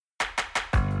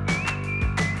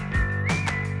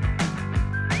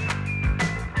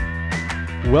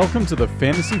Welcome to the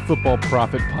Fantasy Football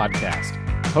Prophet Podcast,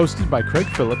 hosted by Craig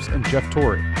Phillips and Jeff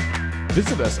Torrey.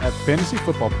 Visit us at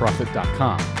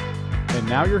fantasyfootballprophet.com. And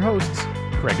now your hosts,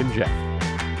 Craig and Jeff.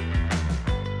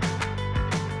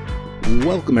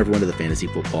 Welcome everyone to the Fantasy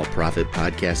Football Prophet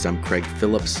Podcast. I'm Craig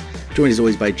Phillips, joined as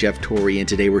always by Jeff Torrey, and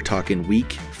today we're talking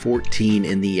Week 14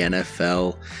 in the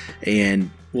NFL.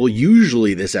 And well,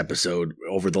 usually this episode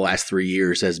over the last 3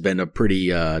 years has been a pretty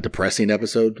depressing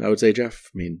episode, I would say,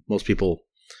 Jeff. I mean, most people,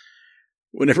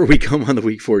 whenever we come on the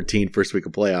Week 14 first week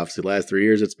of playoffs, the last 3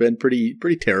 years, it's been pretty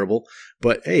terrible.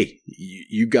 But hey,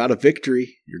 you got a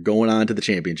victory. You're going on to the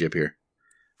championship here.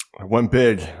 I went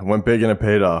big and it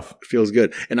paid off. It feels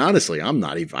good. And honestly, I'm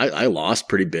not even, I lost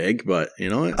pretty big, but you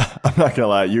know what? I'm not going to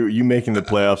lie. You making the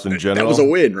playoffs in general. That was a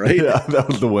win, right? Yeah, that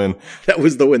was the win. That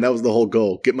was the win. That was the whole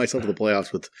goal. Get myself to the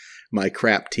playoffs with my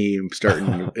crap team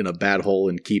starting in a bad hole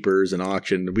in keepers and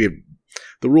auction.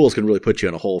 The rules can really put you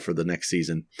in a hole for the next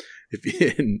season.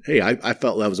 Hey, I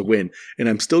felt that was a win. And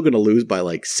I'm still going to lose by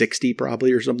like 60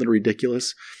 probably or something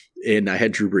ridiculous. And I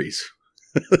had Drew Brees.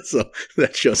 So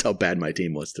that shows how bad my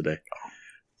team was today.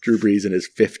 Drew Brees in his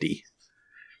 50.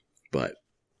 But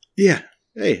yeah,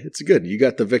 hey, it's good. You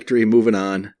got the victory, moving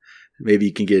on. Maybe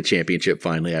you can get a championship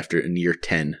finally after in year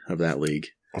 10 of that league.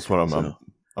 That's what I'm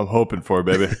hoping for,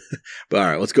 baby. But all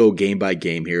right, let's go game by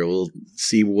game here. We'll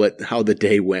see how the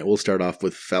day went. We'll start off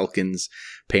with Falcons,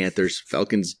 Panthers.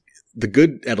 Falcons, the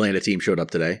good Atlanta team showed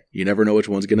up today. You never know which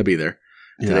one's going to be there.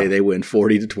 Today they win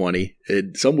 40-20.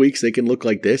 And some weeks they can look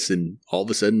like this and all of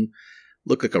a sudden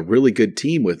look like a really good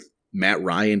team with Matt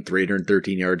Ryan,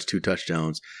 313 yards, 2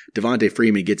 touchdowns. Devontae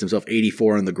Freeman gets himself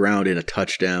 84 on the ground and a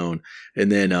touchdown.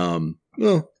 And then,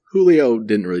 Julio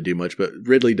didn't really do much, but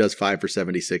Ridley does 5 for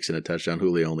 76 and a touchdown.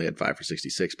 Julio only had 5 for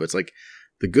 66. But it's like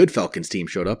the good Falcons team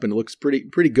showed up and it looks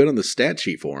pretty good on the stat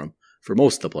sheet for them, for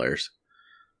most of the players.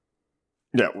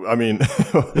 Yeah, I mean,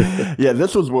 yeah,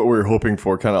 this was what we were hoping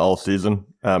for kind of all season,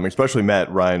 especially Matt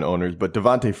Ryan owners. But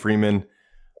Devontae Freeman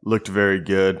looked very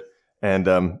good. And,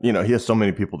 he has so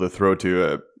many people to throw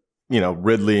to.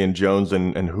 Ridley and Jones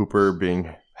and Hooper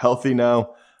being healthy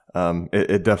now,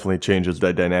 it definitely changes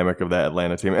the dynamic of that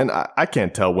Atlanta team. And I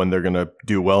can't tell when they're going to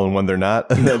do well and when they're not.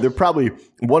 They're probably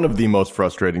one of the most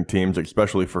frustrating teams,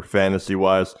 especially for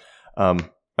fantasy-wise. And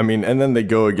then they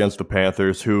go against the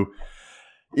Panthers, who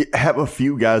have a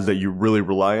few guys that you really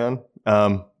rely on,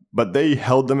 but they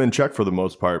held them in check for the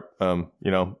most part. Allen,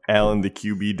 the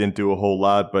QB, didn't do a whole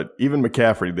lot, but even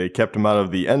McCaffrey, they kept him out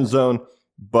of the end zone,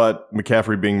 but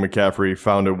McCaffrey being McCaffrey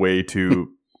found a way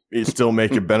to still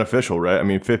make it beneficial, right? I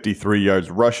mean, 53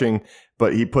 yards rushing,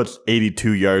 but he puts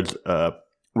 82 yards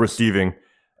receiving.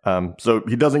 So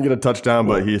he doesn't get a touchdown,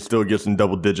 but he still gets in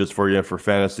double digits for you for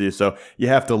fantasy. So you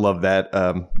have to love that.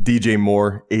 DJ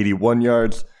Moore, 81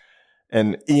 yards.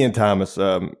 And Ian Thomas,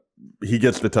 he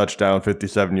gets the touchdown,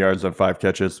 57 yards on 5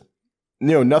 catches.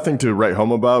 Nothing to write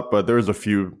home about, but there was a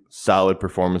few solid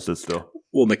performances still.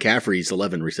 Well, McCaffrey's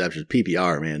 11 receptions,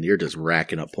 PPR, man, you're just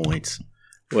racking up points.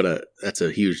 That's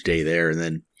a huge day there. And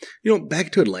then,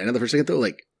 back to Atlanta for a second, though,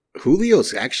 like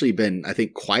Julio's actually been, I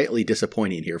think, quietly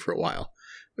disappointing here for a while.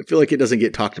 I feel like it doesn't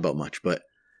get talked about much, but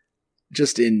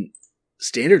just in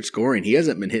standard scoring, he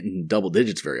hasn't been hitting double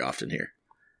digits very often here.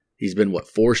 He's been,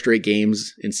 4 straight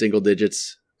games in single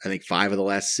digits? I think 5 of the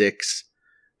last 6.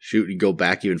 Shoot, you go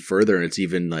back even further, and it's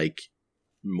even,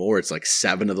 more. It's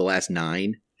 7 of the last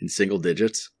 9 in single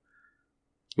digits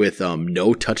with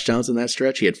no touchdowns in that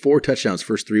stretch. He had 4 touchdowns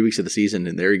first 3 weeks of the season,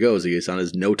 and there he goes. He's on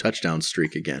his no touchdown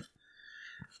streak again.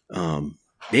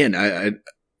 Man, I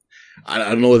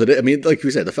don't know what it is. I mean, like we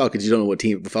said, the Falcons, you don't know what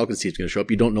team the Falcons team's going to show up.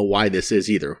 You don't know why this is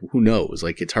either. Who knows?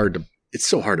 It's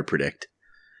so hard to predict.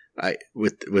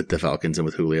 With the Falcons and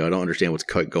with Julio, I don't understand what's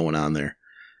going on there.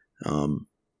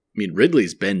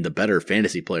 Ridley's been the better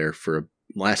fantasy player for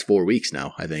the last 4 weeks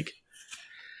now, I think.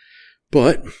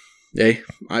 But hey,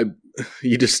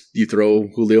 you throw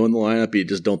Julio in the lineup, you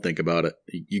just don't think about it.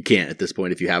 You can't at this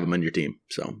point if you have him on your team.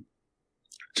 So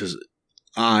just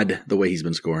odd the way he's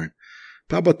been scoring.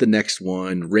 How about the next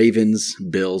one? Ravens,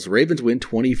 Bills. Ravens win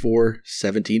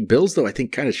 24-17. Bills, though, I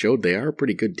think kind of showed they are a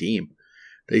pretty good team.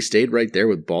 They stayed right there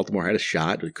with Baltimore, had a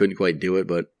shot, couldn't quite do it,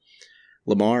 but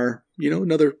Lamar,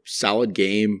 another solid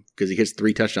game because he hits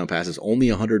 3 touchdown passes, only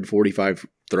 145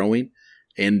 throwing,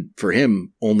 and for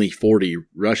him, only 40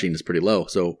 rushing is pretty low.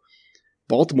 So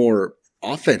Baltimore,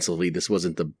 offensively, this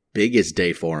wasn't the biggest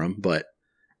day for him, but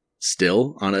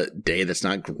still, on a day that's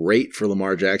not great for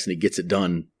Lamar Jackson, he gets it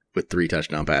done with 3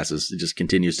 touchdown passes. He just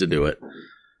continues to do it.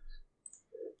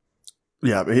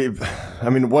 Yeah,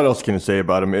 what else can I say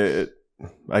about him?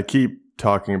 I keep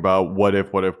talking about what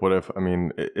if. I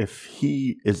mean, if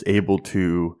he is able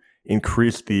to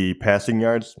increase the passing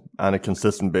yards on a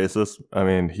consistent basis, I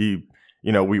mean,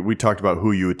 we talked about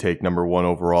who you would take number one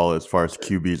overall as far as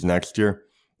QBs next year.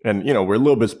 And, we're a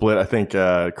little bit split. I think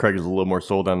Craig is a little more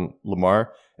sold on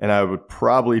Lamar, and I would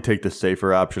probably take the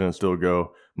safer option and still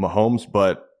go Mahomes.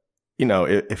 But,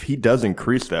 if he does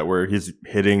increase that, where he's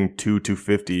hitting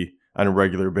 250 on a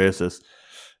regular basis,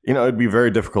 it'd be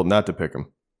very difficult not to pick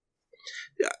him.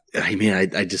 Yeah, I mean,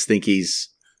 I just think he's,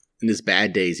 in his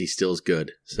bad days, he still is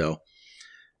good. So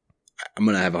I'm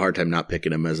going to have a hard time not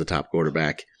picking him as a top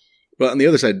quarterback. But on the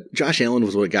other side, Josh Allen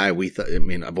was a guy we thought,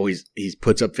 he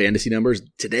puts up fantasy numbers.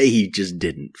 Today, he just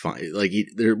didn't find,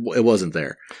 it wasn't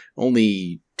there.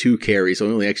 Only 2 carries, so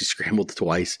he only actually scrambled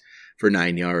twice for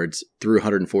 9 yards, threw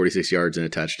 146 yards and a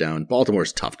touchdown.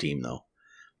 Baltimore's a tough team, though.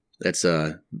 That's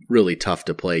really tough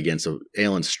to play against. So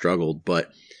Allen struggled. But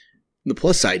on the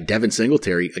plus side, Devin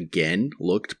Singletary, again,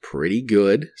 looked pretty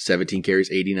good. 17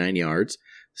 carries, 89 yards,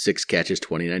 6 catches,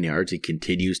 29 yards. He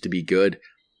continues to be good.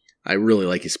 I really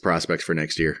like his prospects for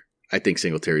next year. I think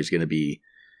Singletary is going to be.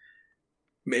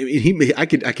 Maybe I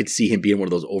could see him being one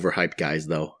of those overhyped guys,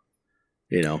 though.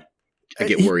 I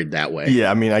get worried that way. Yeah,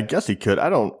 I mean, I guess he could. I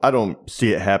don't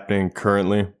see it happening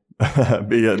currently.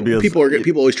 because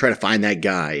people always try to find that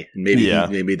guy, and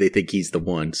maybe they think he's the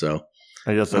one. So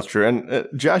I guess that's true. And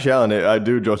Josh Allen, I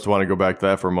do just want to go back to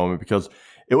that for a moment because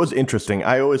it was interesting.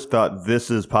 I always thought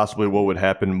this is possibly what would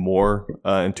happen more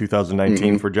in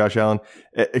 2019 for Josh Allen,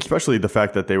 especially the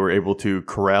fact that they were able to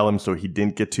corral him so he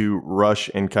didn't get to rush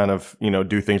and kind of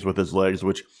do things with his legs,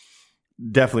 which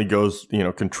definitely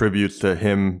contributes to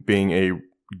him being a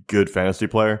good fantasy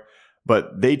player.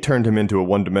 But they turned him into a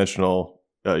one-dimensional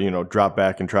drop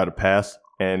back and try to pass,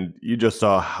 and you just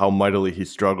saw how mightily he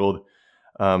struggled.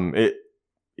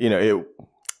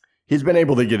 He's been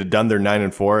able to get it done. They're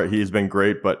 9-4. He's been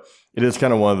great, but it is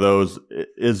kind of one of those.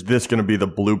 Is this going to be the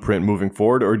blueprint moving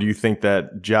forward, or do you think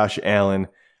that Josh Allen,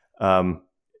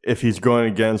 if he's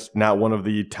going against not one of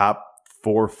the top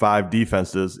 4 or 5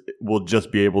 defenses, will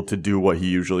just be able to do what he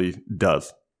usually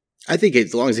does? I think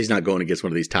as long as he's not going against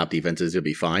one of these top defenses, he'll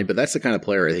be fine. But that's the kind of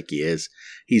player I think he is.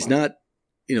 He's not,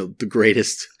 the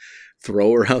greatest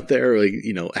thrower out there,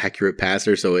 accurate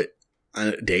passer. So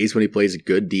on days when he plays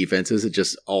good defenses, it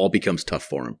just all becomes tough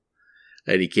for him,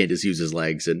 and he can't just use his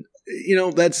legs. And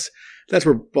that's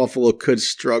where Buffalo could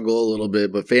struggle a little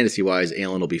bit. But fantasy wise,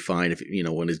 Allen will be fine if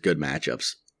when his good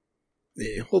matchups.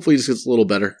 Hopefully, he just gets a little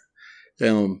better. He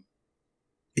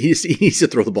needs to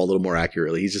throw the ball a little more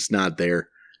accurately. He's just not there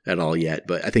at all yet,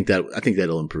 but I think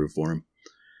that'll improve for him.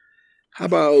 How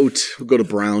about we'll go to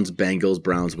Browns, Bengals.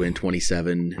 Browns win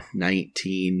 27-19.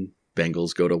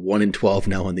 Bengals go to 1-12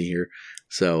 now in the year.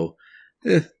 So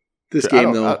this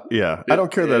game though, I don't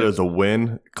care that it's a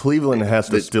win. Cleveland has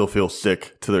to still feel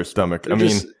sick to their stomach. I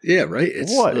mean, right?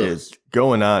 What is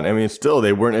going on? I mean, still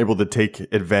they weren't able to take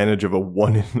advantage of a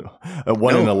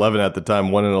 1-11 at the time,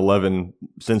 1-11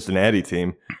 Cincinnati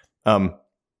team.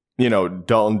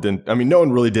 Dalton didn't. I mean, no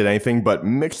one really did anything, but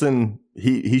Mixon,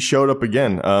 he showed up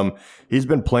again. He's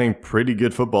been playing pretty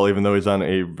good football, even though he's on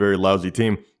a very lousy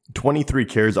team. 23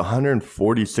 carries,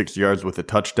 146 yards with a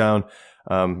touchdown.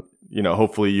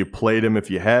 Hopefully you played him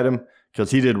if you had him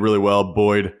because he did really well.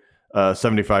 Boyd,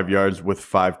 75 yards with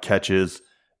 5 catches,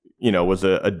 was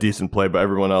a decent play, but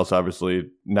everyone else obviously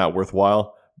not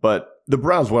worthwhile. But the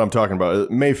Browns, what I'm talking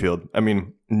about, Mayfield, I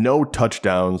mean, no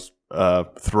touchdowns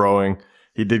throwing.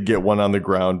 He did get one on the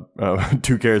ground,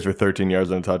 2 carries for 13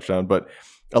 yards and a touchdown, but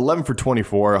 11 for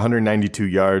 24, 192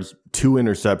 yards, 2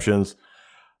 interceptions.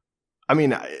 I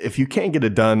mean, if you can't get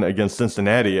it done against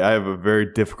Cincinnati, I have a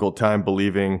very difficult time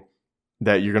believing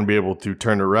that you're going to be able to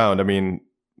turn around. I mean,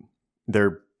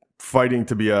 they're fighting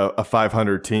to be a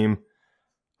 500 team.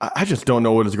 I just don't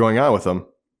know what is going on with them.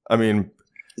 I mean,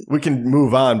 we can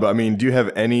move on, but I mean, do you have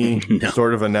any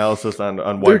sort of analysis on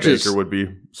why Baker would be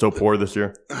so poor this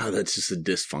year? Oh, that's just a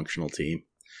dysfunctional team.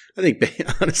 I think,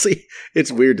 honestly, it's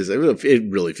weird to say.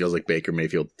 It really feels like Baker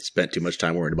Mayfield spent too much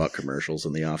time worrying about commercials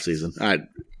in the offseason.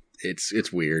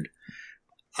 It's weird.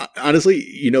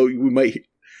 Honestly,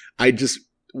 I just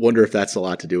wonder if that's a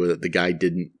lot to do with it. The guy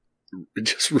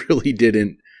really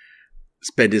didn't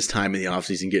spend his time in the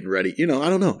offseason getting ready. I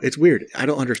don't know. It's weird. I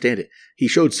don't understand it. He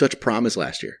showed such promise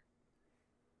last year.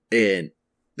 And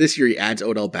this year he adds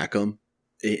Odell Beckham.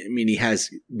 I mean, he has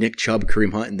Nick Chubb,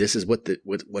 Kareem Hunt, and this is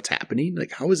what's happening?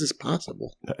 Like, how is this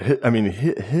possible? I mean,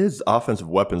 his offensive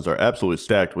weapons are absolutely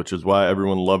stacked, which is why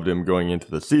everyone loved him going into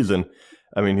the season.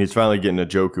 I mean, he's finally getting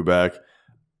Njoku back.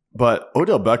 But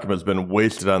Odell Beckham has been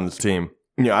wasted on this team.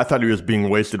 Yeah, I thought he was being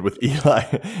wasted with Eli.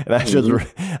 And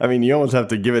I mean, you almost have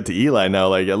to give it to Eli now.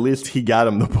 Like, at least he got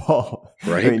him the ball.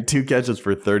 Right. I mean, 2 catches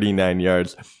for 39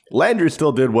 yards. Landry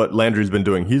still did what Landry's been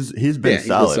doing. He's been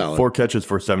solid. 4 catches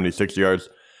for 76 yards.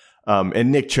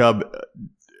 And Nick Chubb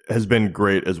has been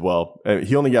great as well.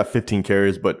 He only got 15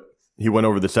 carries, but he went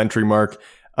over the century mark.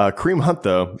 Kareem Hunt,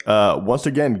 though, once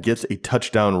again gets a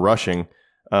touchdown rushing,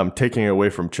 taking it away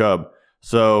from Chubb.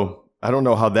 So I don't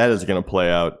know how that is going to play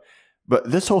out.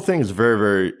 But this whole thing is very,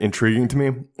 very intriguing to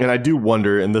me. And I do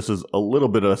wonder, and this is a little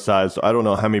bit of a side, so I don't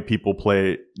know how many people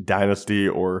play Dynasty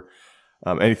or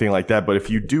anything like that. But if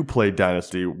you do play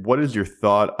Dynasty, what is your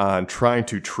thought on trying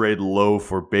to trade low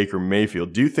for Baker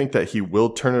Mayfield? Do you think that he will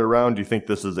turn it around? Do you think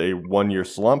this is a 1-year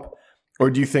slump? Or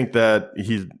do you think that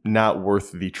he's not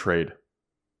worth the trade?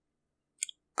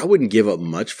 I wouldn't give up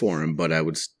much for him, but I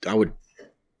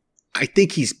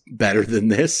think he's better than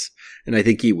this, and I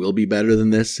think he will be better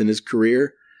than this in his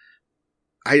career.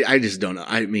 I just don't know.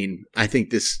 I mean, I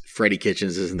think this Freddie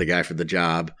Kitchens isn't the guy for the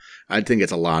job. I think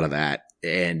it's a lot of that,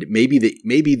 and maybe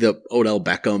the Odell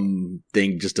Beckham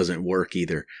thing just doesn't work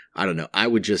either. I don't know. I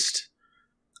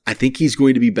think he's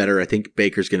going to be better. I think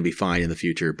Baker's going to be fine in the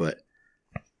future, but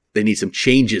they need some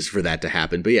changes for that to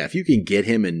happen. But yeah, if you can get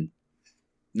him and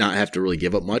not have to really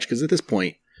give up much, because at this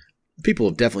point, people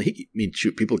have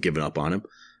people have given up on him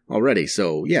already.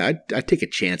 So yeah, I'd take a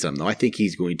chance on him though. I think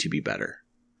he's going to be better.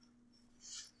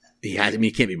 He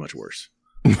can't be much worse.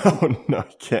 No,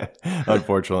 he can't,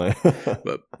 unfortunately.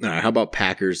 But all right, how about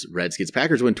Packers, Redskins?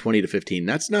 Packers win 20-15.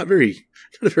 That's not a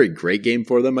very great game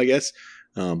for them, I guess.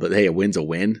 But hey, a win's a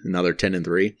win. Now they're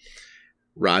 10-3.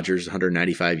 Rodgers,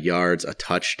 195 yards, a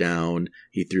touchdown.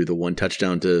 He threw the one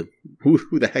touchdown to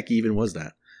who the heck even was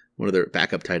that? One of their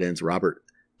backup tight ends, Robert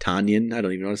Tonyan. I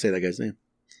don't even know how to say that guy's name.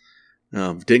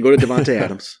 Didn't go to Devontae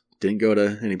Adams. Didn't go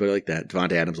to anybody like that.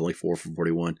 Devontae Adams only 4 for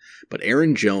 41. But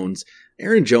Aaron Jones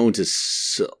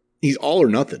he's all or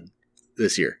nothing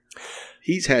this year.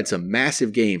 He's had some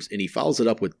massive games, and he follows it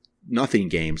up with nothing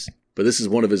games. But this is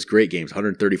one of his great games.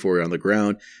 134 on the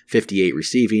ground, 58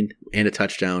 receiving, and a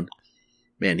touchdown.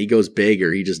 Man, he goes big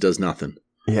or he just does nothing.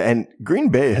 Yeah, and Green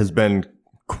Bay has been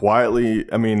quietly,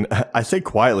 I mean, I say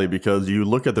quietly because you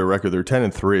look at their record, they're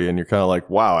 10-3, and you're kind of like,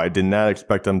 wow, I did not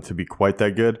expect them to be quite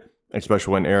that good,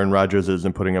 especially when Aaron Rodgers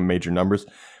isn't putting up major numbers.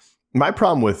 My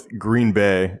problem with Green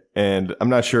Bay, and I'm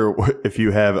not sure if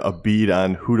you have a bead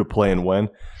on who to play and when,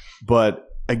 but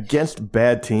against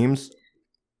bad teams,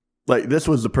 like this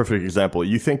was the perfect example.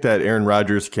 You think that Aaron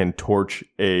Rodgers can torch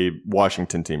a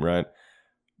Washington team, right?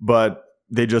 But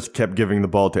they just kept giving the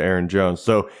ball to Aaron Jones.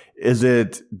 So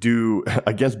against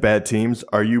bad teams,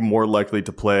 are you more likely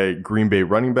to play Green Bay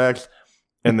running backs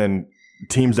and then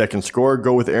teams that can score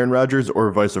go with Aaron Rodgers or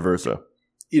vice versa?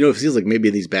 You know, it feels like maybe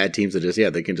these bad teams are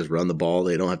they can just run the ball.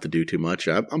 They don't have to do too much.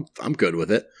 I'm good with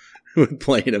it, with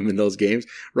playing them in those games.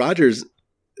 Rodgers,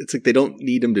 it's like they don't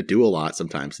need him to do a lot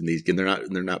sometimes in these games.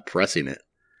 They're not pressing it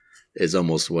is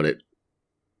almost what it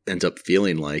ends up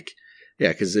feeling like.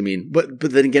 Yeah, because I mean, but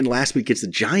then again, last week against the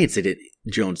Giants,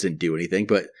 Jones didn't do anything.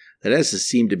 But that has to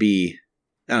seem to be,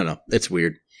 I don't know, it's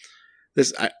weird.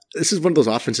 This is one of those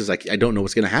offenses I don't know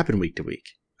what's going to happen week to week.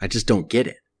 I just don't get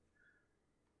it.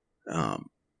 I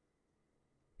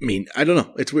mean, I don't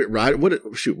know. It's weird.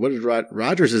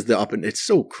 Rodgers is the up, and it's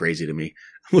so crazy to me.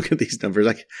 Look at these numbers.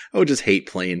 I would just hate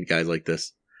playing guys like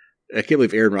this. I can't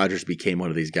believe Aaron Rodgers became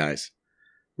one of these guys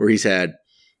where he's had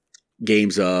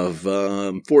games of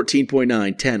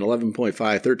 14.9, 10, 11.5,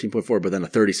 13.4, but then a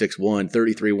 36-1,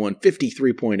 33-1,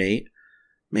 53.8.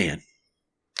 Man,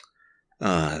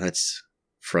 that's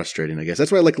frustrating, I guess.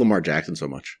 That's why I like Lamar Jackson so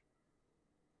much.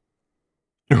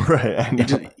 Right. I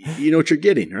know. You know what you're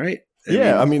getting, right?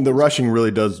 I mean, the rushing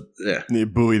really does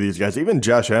buoy these guys. Even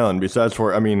Josh Allen, besides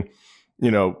for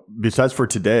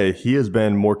today, he has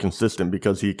been more consistent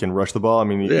because he can rush the ball. I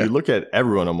mean, you look at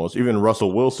everyone almost, even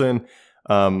Russell Wilson,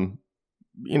 and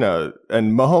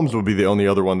Mahomes would be the only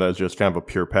other one that's just kind of a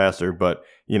pure passer, but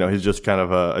he's just kind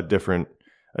of a different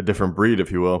breed,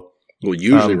 if you will. Well,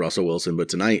 usually Russell Wilson, but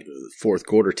tonight, fourth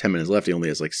quarter, 10 minutes left, he only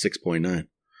has like 6.9.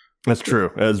 That's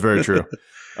true. That's very true.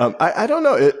 I don't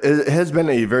know. It has been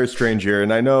a very strange year,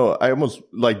 and I know I almost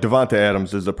like Devontae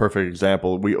Adams is a perfect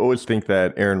example. We always think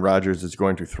that Aaron Rodgers is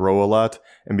going to throw a lot,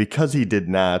 and because he did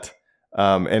not,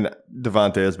 and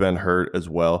Devontae has been hurt as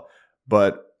well,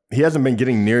 but he hasn't been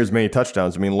getting near as many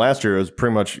touchdowns. I mean, last year it was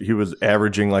pretty much he was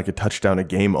averaging like a touchdown a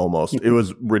game almost. It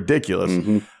was ridiculous.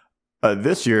 Mm-hmm.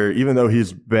 This year, even though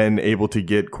he's been able to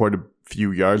get quite a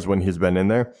few yards when he's been in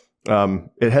there,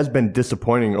 it has been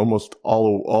disappointing almost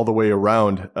all the way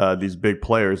around these big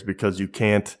players because you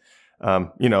can't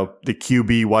the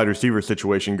QB wide receiver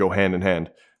situation go hand in hand.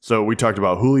 So we talked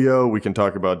about Julio. We can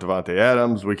talk about Davante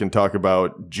Adams. We can talk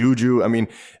about Juju. I mean,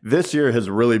 this year has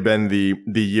really been the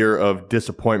year of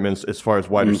disappointments as far as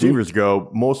wide receivers go,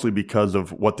 mostly because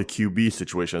of what the QB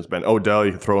situation has been. Odell,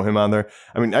 you can throw him on there.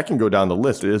 I mean, I can go down the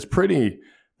list. It is pretty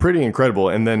incredible.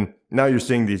 And then now you're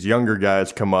seeing these younger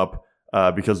guys come up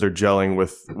because they're gelling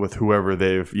with whoever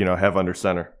they've have under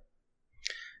center.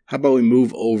 How about we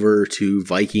move over to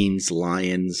Vikings,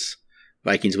 Lions?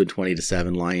 Vikings win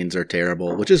 20-7. Lions are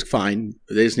terrible, which is fine.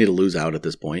 They just need to lose out at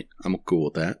this point. I'm cool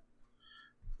with that.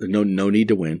 There's no need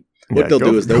to win. What they'll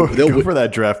do is they'll go for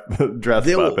that draft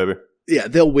spot, baby. Yeah,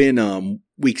 they'll win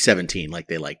week 17 like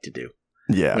they like to do.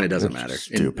 Yeah, when it doesn't matter.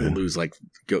 Stupid. And lose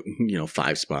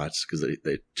 5 spots because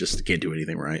they just can't do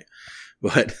anything right.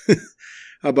 But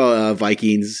how about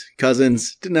Vikings?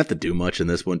 Cousins didn't have to do much in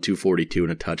this one. 242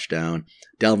 and a touchdown.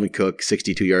 Dalvin Cook,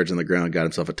 62 yards on the ground, got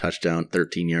himself a touchdown,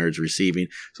 13 yards receiving.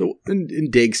 So,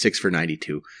 and Diggs, 6 for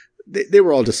 92. They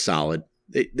were all just solid.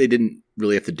 They didn't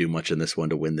really have to do much in this one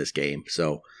to win this game.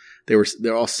 So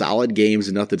they're all solid games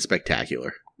and nothing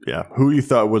spectacular. Yeah. Who you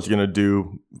thought was going to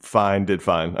do fine did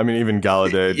fine. I mean, even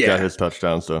Galladay got his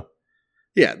touchdown. So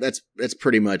yeah, that's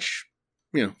pretty much,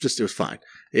 just it was fine.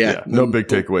 Yeah. No big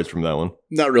takeaways from that one.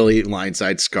 Not really. Line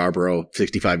side, Scarborough,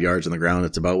 65 yards on the ground.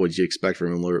 That's about what you expect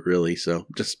from him, really. So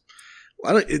just,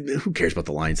 who cares about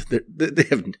the Lions? They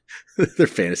have their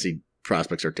fantasy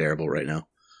prospects are terrible right now.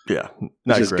 Yeah.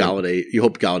 Not just great. Galladay. You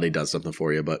hope Galladay does something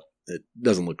for you, but it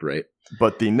doesn't look great.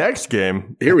 But the next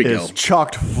game is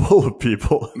chocked full of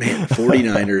people. Man,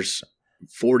 49ers,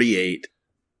 48,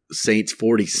 Saints,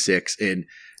 46. And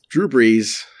Drew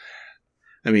Brees,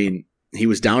 I mean, he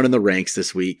was down in the ranks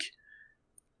this week.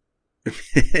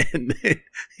 And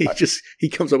he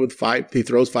comes up with 5. He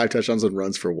throws 5 touchdowns and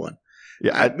runs for 1.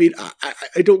 Yeah, I mean,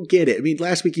 I don't get it. I mean,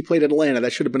 last week he played in Atlanta.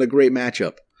 That should have been a great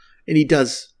matchup. And he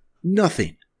does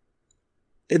nothing.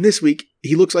 And this week,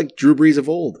 he looks like Drew Brees of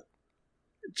old.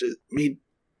 I mean,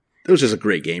 it was just a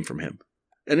great game from him.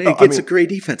 And it gets a great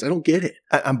defense. I don't get it.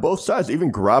 On both sides, even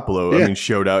Garoppolo,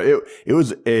 showed out. It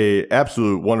was a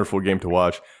absolute wonderful game to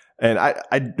watch. And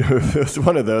it was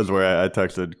one of those where I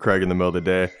texted Craig in the middle of the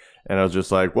day, and I was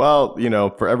just like, well,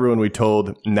 for everyone we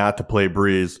told not to play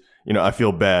Brees, I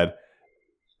feel bad.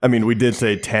 I mean, we did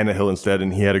say Tannehill instead,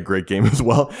 and he had a great game as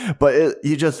well. But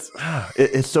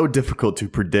it's so difficult to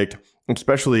predict,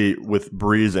 especially with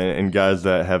Brees and guys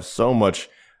that have so much,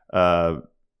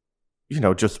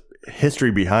 just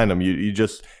history behind them. You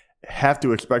just have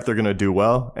to expect they're going to do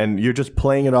well, and you're just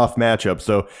playing it off matchup.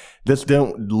 So this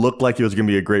didn't look like it was going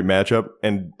to be a great matchup,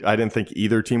 and I didn't think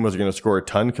either team was going to score a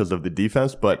ton because of the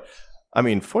defense. But I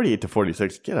mean,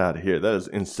 48-46, get out of here. That is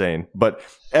insane. But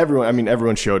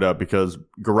everyone showed up because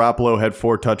Garoppolo had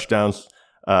 4 touchdowns.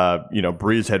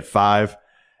 Brees had 5.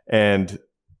 And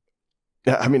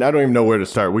I mean, I don't even know where to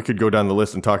start. We could go down the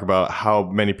list and talk about how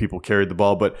many people carried the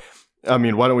ball. But I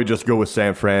mean, why don't we just go with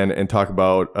San Fran and talk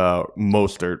about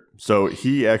Mostert? So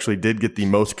he actually did get the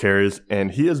most carries,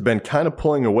 and he has been kind of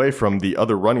pulling away from the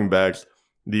other running backs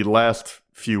the last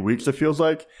few weeks, it feels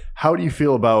like. How do you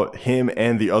feel about him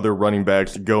and the other running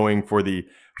backs going for the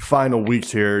final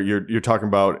weeks here? You're talking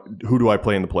about who do I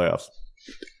play in the playoffs?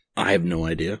 I have no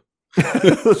idea.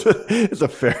 It's a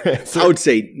fair answer. I would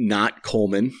say not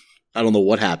Coleman. I don't know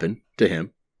what happened to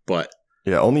him, but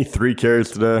yeah, only 3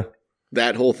 carries today.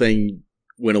 That whole thing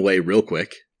went away real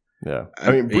quick. Yeah.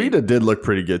 I mean, Breida did look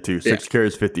pretty good too. 6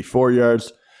 carries, 54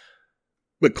 yards.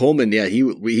 But Coleman, yeah, he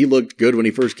looked good when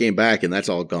he first came back, and that's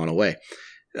all gone away.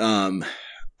 I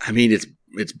mean, it's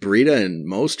Breida and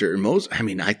Mostert. I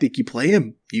mean, I think you play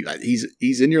him.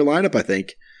 He's in your lineup, I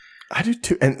think. I do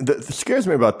too. And the scares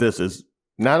me about this is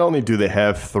not only do they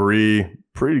have 3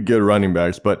 pretty good running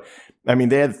backs, but I mean,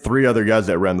 they had 3 other guys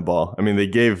that ran the ball. I mean, they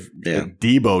gave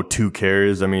Debo 2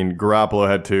 carries. I mean, Garoppolo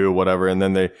had 2, whatever, and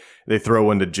then they throw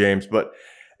one to James. But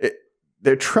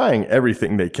they're trying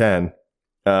everything they can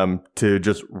to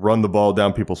just run the ball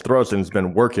down people's throats, and it's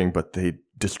been working, but they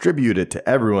distribute it to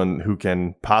everyone who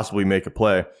can possibly make a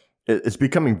play. It's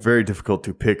becoming very difficult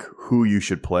to pick who you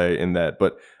should play in that.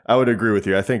 But I would agree with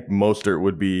you. I think Mostert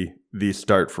would be the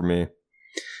start for me.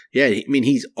 Yeah, I mean,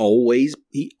 he always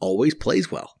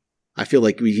plays well. I feel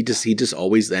like he just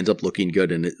always ends up looking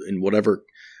good in whatever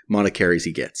amount of carries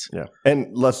he gets. Yeah, and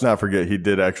let's not forget he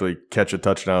did actually catch a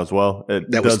touchdown as well.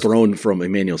 That was thrown from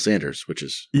Emmanuel Sanders, which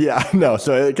is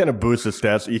so it kind of boosts his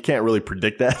stats. You can't really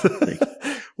predict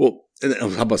that. Well,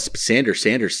 and how about Sanders?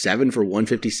 Sanders 7 for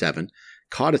 157,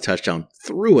 caught a touchdown,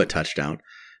 threw a touchdown.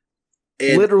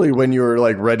 literally when you were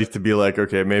like ready to be like,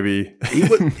 okay, maybe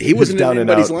he wasn't in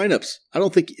anybody's lineups. I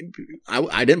don't think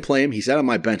I didn't play him. He sat on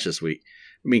my bench this week.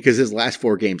 I mean, because his last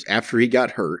 4 games after he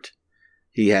got hurt,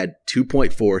 he had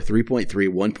 2.4, 3.3,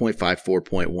 1.5,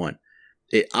 4.1.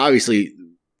 It obviously,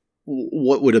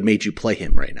 what would have made you play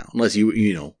him right now? Unless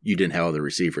you didn't have other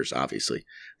receivers, obviously,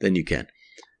 then you can.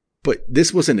 But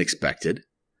this wasn't expected.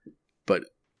 But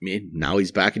I mean, now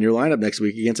he's back in your lineup next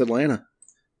week against Atlanta.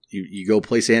 You go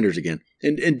play Sanders again,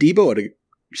 and Debo had a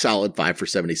solid 5 for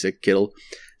 76. Kittle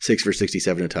 6 for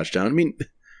 67, a touchdown. I mean,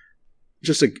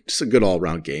 just a good all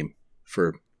around game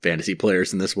for fantasy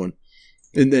players in this one.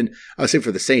 And then I would say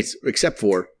for the Saints, except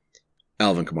for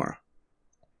Alvin Kamara,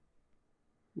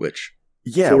 which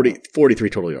 43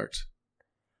 total yards.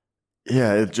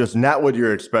 Yeah, it's just not what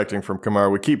you're expecting from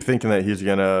Kamara. We keep thinking that he's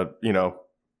gonna,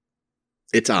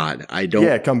 it's odd.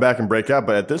 Come back and break out.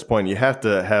 But at this point, you have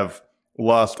to have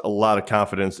lost a lot of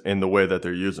confidence in the way that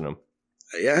they're using him.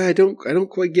 Yeah, I don't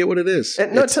quite get what it is.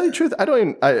 And no, to tell you the truth,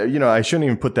 I shouldn't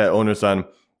even put that onus on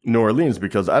New Orleans,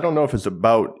 because I don't know if it's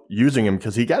about using him,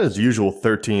 because he got his usual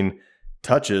 13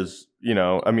 touches.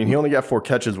 I mean, he only got 4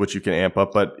 catches, which you can amp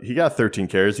up, but he got 13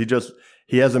 carries.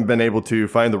 He hasn't been able to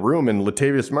find the room, and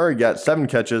Latavius Murray got 7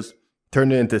 catches,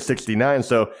 turned it into 69.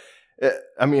 So,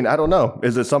 I mean, I don't know.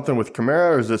 Is it something with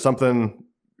Kamara, or is it something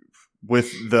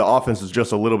with the offense is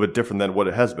just a little bit different than what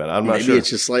it has been? I'm not sure. Maybe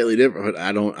it's just slightly different. But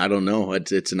I don't know.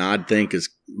 It's an odd thing, because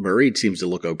Murray seems to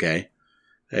look okay.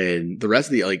 And the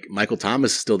rest of Michael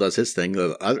Thomas still does his thing.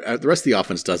 The rest of the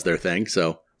offense does their thing.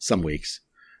 So some weeks,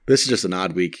 this is just an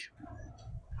odd week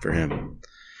for him.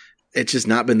 It's just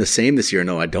not been the same this year.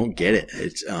 No, I don't get it.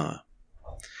 It's I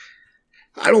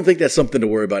don't think that's something to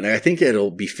worry about. I think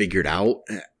it'll be figured out.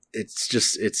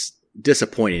 It's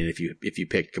disappointing if you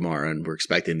picked Kamara and we're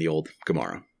expecting the old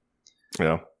Kamara.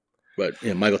 Yeah. But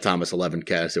Michael Thomas, 11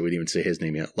 catches. We didn't even say his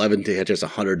name yet. 11 to just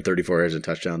 134 yards and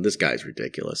touchdown. This guy's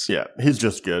ridiculous. Yeah, he's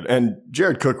just good. And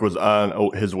Jared Cook was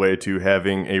on his way to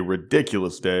having a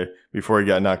ridiculous day before he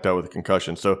got knocked out with a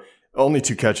concussion. So only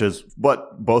 2 catches,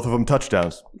 but both of them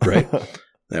touchdowns. Right.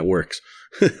 That works.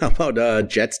 How about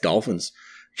Jets Dolphins?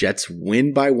 Jets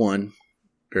win by 1.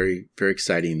 Very, very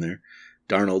exciting there.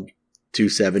 Darnold,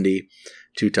 270,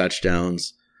 2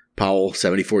 touchdowns. Powell,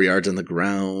 74 yards on the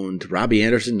ground. Robbie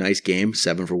Anderson, nice game,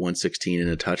 7 for 116 and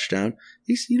a touchdown.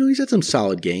 He's had some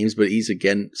solid games, but he's,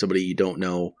 again, somebody you don't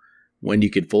know when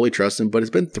you can fully trust him. But it's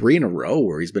been 3 in a row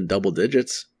where he's been double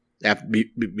digits.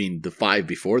 The 5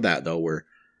 before that, though, were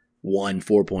 1,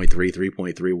 4.3,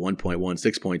 3.3, 1.1,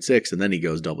 6.6, and then he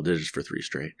goes double digits for 3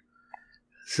 straight.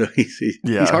 So he's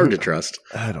hard to trust.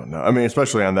 I don't know. I mean,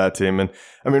 especially on that team. And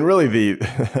I mean, really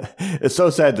it's so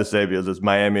sad to say because it's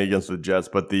Miami against the Jets,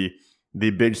 but the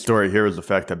big story here is the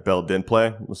fact that Bell didn't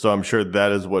play. So I'm sure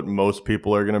that is what most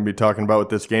people are going to be talking about with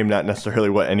this game, not necessarily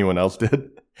what anyone else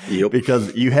did. Yep.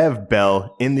 Because you have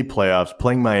Bell in the playoffs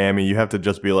playing Miami. You have to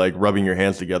just be like rubbing your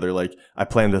hands together. Like, I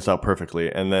planned this out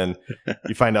perfectly. And then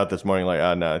you find out this morning,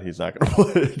 like, no, he's not going to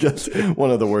play against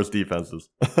one of the worst defenses.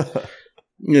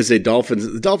 I'm going to say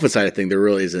the Dolphins side of thing, there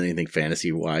really isn't anything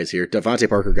fantasy-wise here. Devontae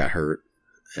Parker got hurt,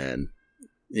 and,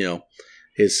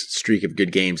 his streak of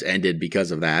good games ended because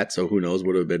of that. So who knows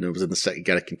what it would have been. It was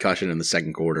got a concussion in the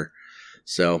second quarter.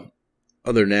 So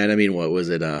other than that, I mean, what was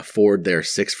it? Ford there,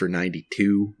 6 for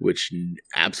 92, which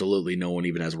absolutely no one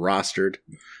even has rostered.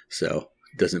 So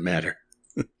it doesn't matter.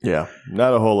 Yeah,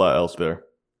 not a whole lot else there.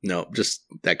 No, just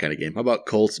that kind of game. How about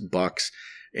Colts, Bucks?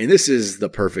 And this is the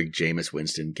perfect Jameis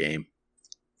Winston game.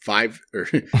 4,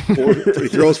 he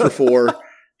throws for 4.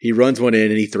 He runs one in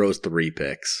and he throws 3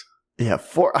 picks. Yeah,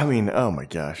 4. I mean, oh my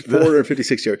gosh,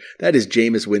 456 yards. That is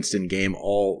Jameis Winston game.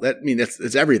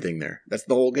 That's everything there. That's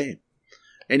the whole game.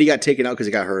 And he got taken out because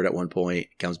he got hurt at one point.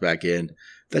 Comes back in.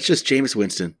 That's just Jameis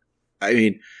Winston. I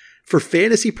mean, for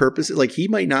fantasy purposes, like, he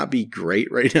might not be great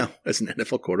right now as an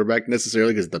NFL quarterback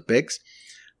necessarily because of the picks,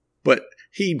 but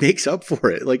he makes up for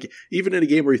it. Like, even in a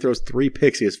game where he throws 3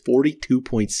 picks, he has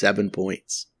 42.7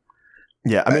 points.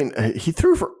 Yeah, I mean, he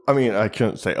threw for, I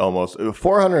couldn't say almost,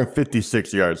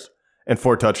 456 yards and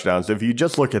 4 touchdowns. If you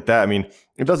just look at that, I mean,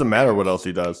 it doesn't matter what else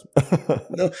he does.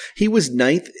 No, he was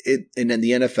 9th in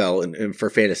the NFL and for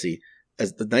fantasy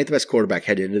as the 9th best quarterback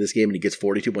headed into this game, and he gets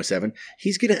 42.7.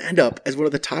 He's going to end up as one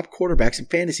of the top quarterbacks in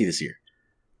fantasy this year.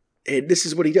 And this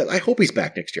is what he does. I hope he's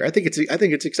back next year. I think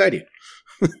it's exciting.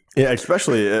 Yeah,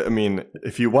 especially, I mean,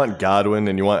 if you want Godwin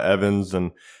and you want Evans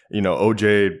and,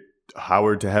 OJ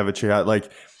Howard to have a shot,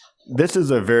 like, this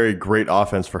is a very great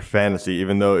offense for fantasy,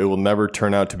 even though it will never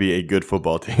turn out to be a good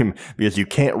football team because you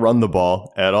can't run the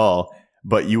ball at all,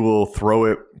 but you will throw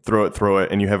it,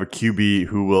 and you have a QB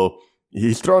who will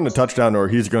he's throwing a touchdown or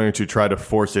he's going to try to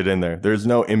force it in there. There's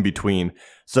no in between.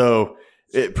 So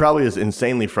it probably is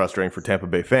insanely frustrating for Tampa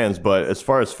Bay fans. But as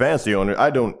far as fantasy owner, I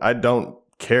don't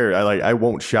care. I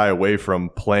won't shy away from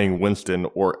playing Winston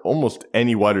or almost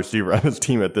any wide receiver on his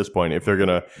team at this point if they're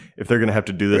gonna have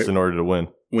to do this in order to win.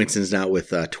 Winston's now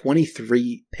with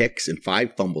 23 picks and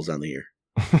 5 fumbles on the year.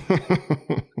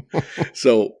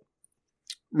 So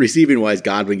receiving wise,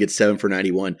 Godwin gets 7 for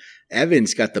 91.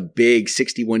 Evans got the big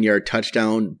 61-yard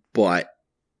touchdown, but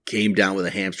came down with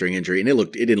a hamstring injury, and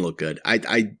it didn't look good.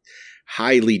 I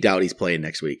highly doubt he's playing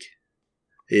next week.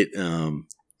 It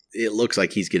looks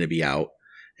like he's going to be out.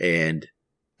 And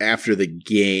after the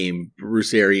game,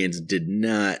 Bruce Arians did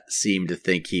not seem to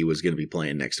think he was going to be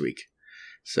playing next week.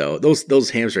 So those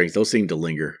hamstrings, those seem to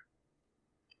linger.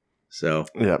 So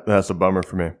yeah, that's a bummer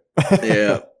for me.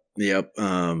 Yep.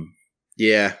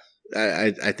 Yeah,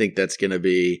 I think that's going to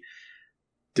be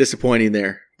disappointing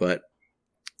there, but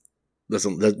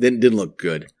didn't look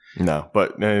good. No,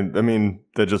 but I mean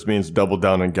that just means double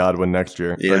down on Godwin next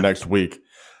year or next week.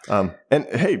 And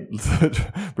hey,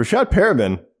 Rashad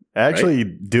Perriman actually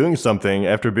doing something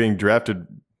after being drafted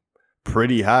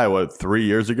pretty high. 3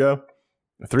 years ago?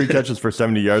 3 catches for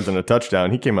 70 yards and a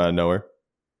touchdown. He came out of nowhere.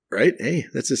 Right? Hey,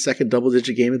 that's his second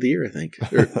double-digit game of the year, I think.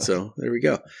 So there we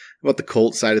go. About the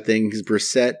Colts side of things,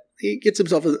 Brissett, he gets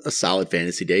himself a solid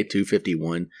fantasy day,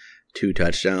 251, 2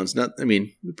 touchdowns.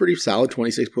 Pretty solid,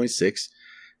 26.6.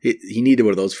 He needed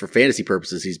one of those for fantasy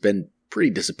purposes. He's been pretty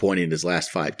disappointing in his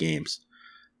last 5 games.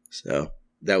 So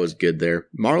that was good there.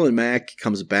 Marlon Mack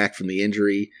comes back from the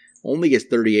injury, only gets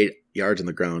 38 yards on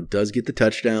the ground, does get the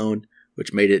touchdown,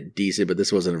 which made it decent, but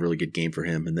this wasn't a really good game for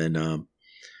him. And then,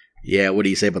 what do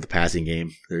you say about the passing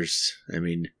game?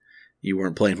 You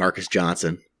weren't playing Marcus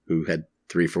Johnson, who had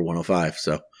 3 for 105,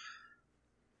 so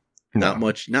not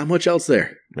much else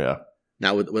there. Yeah.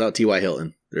 Not without T.Y.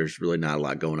 Hilton. There's really not a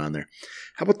lot going on there.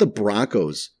 How about the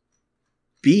Broncos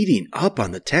beating up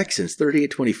on the Texans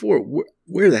 38-24?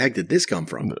 Where the heck did this come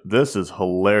from? This is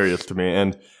hilarious to me.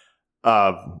 And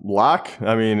Locke,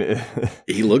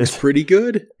 he looks pretty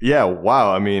good. Yeah,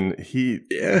 wow.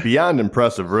 Beyond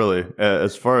impressive, really.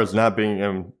 As far as not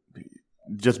being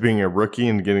just being a rookie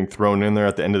and getting thrown in there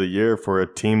at the end of the year for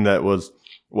a team that was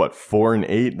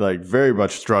 4-8, like very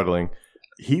much struggling.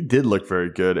 He did look very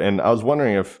good, and I was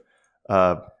wondering if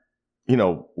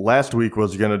last week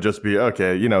was going to just be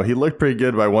okay. He looked pretty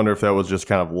good, but I wonder if that was just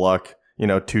kind of luck.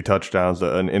 2 touchdowns,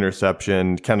 an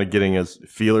interception, kind of getting his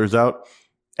feelers out.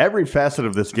 Every facet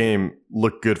of this game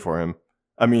looked good for him.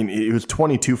 He was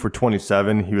 22 for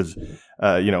 27. He was,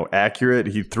 accurate.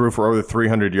 He threw for over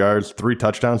 300 yards, 3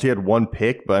 touchdowns. He had 1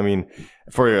 pick, but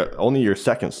for only your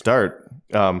second start,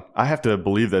 I have to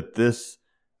believe that this.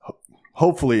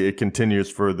 Hopefully, it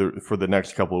continues for the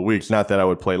next couple of weeks. Not that I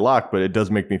would play Locke, but it does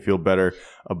make me feel better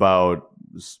about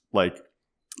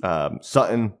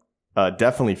Sutton.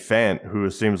 Definitely Fant, who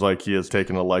seems like he has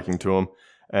taken a liking to him.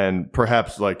 And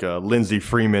perhaps Lindsey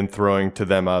Freeman throwing to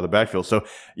them out of the backfield. So,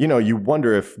 you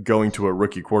wonder if going to a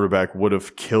rookie quarterback would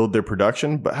have killed their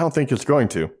production, but I don't think it's going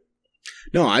to.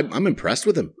 No, I'm impressed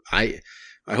with him. I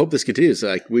hope this continues.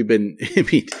 We've been, if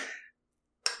he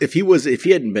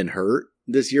hadn't been hurt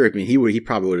this year, he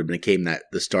probably would have became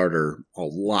the starter a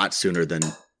lot sooner than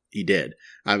he did.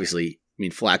 Obviously,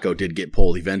 Flacco did get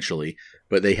pulled eventually,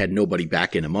 but they had nobody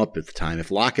backing him up at the time.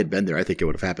 If Locke had been there, I think it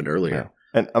would have happened earlier. Yeah.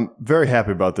 And I'm very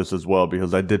happy about this as well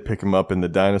because I did pick him up in the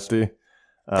dynasty.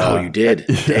 You did?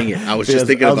 Dang it. I was just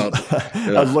thinking about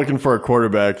I was looking for a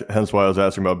quarterback, hence why I was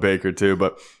asking about Baker too.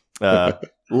 But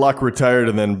Luck retired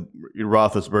and then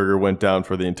Roethlisberger went down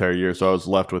for the entire year. So I was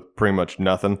left with pretty much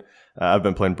nothing. I've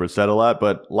been playing Brissett a lot,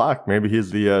 but Locke, maybe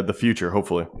he's the future,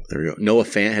 hopefully. There we go. Noah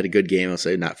Fant had a good game, I'll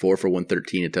say. Not 4 for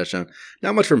 113, a touchdown.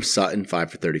 Not much from Sutton,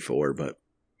 5 for 34, but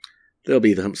there'll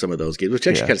be some of those games, which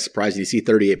actually kind of surprising. You see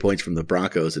 38 points from the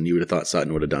Broncos, and you would have thought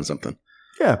Sutton would have done something.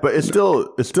 Yeah, but it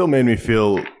still made me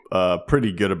feel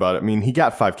pretty good about it. He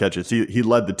got 5 catches. He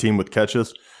led the team with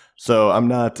catches, so I'm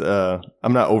not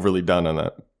overly done on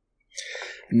that.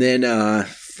 And then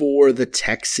for the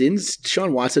Texans,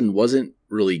 Deshaun Watson wasn't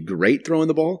really great throwing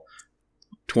the ball.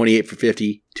 28 for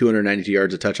 50, 292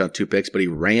 yards, a touchdown, 2 picks, but he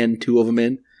ran 2 of them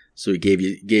in, so he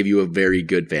gave you a very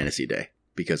good fantasy day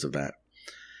because of that.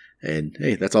 And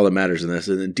hey, that's all that matters in this.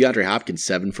 And then DeAndre Hopkins,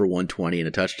 7 for 120 and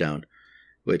a touchdown,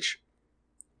 which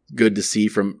good to see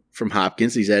from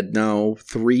Hopkins. He's had now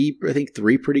 3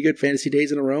 pretty good fantasy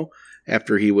days in a row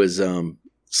after he was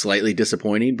slightly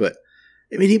disappointing. But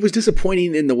he was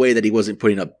disappointing in the way that he wasn't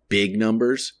putting up big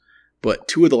numbers. But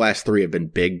 2 of the last 3 have been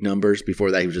big numbers. Before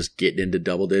that, he was just getting into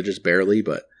double digits barely.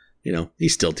 But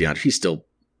he's still DeAndre.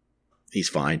 He's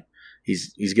fine.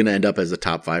 He's going to end up as a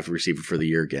top 5 receiver for the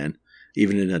year again,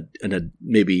 even in a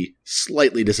maybe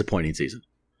slightly disappointing season.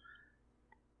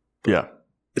 But yeah,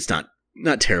 it's not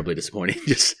terribly disappointing.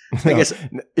 Just I guess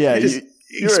yeah, you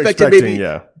expected maybe,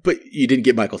 yeah. But you didn't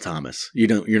get Michael Thomas.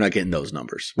 You're not getting those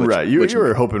numbers, right? You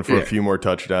were hoping for a few more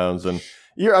touchdowns, and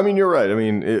you're right. I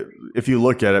mean, if you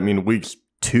look at it, I mean, weeks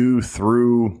 2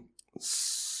 through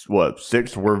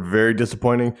 6 were very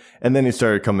disappointing, and then he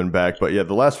started coming back. But yeah,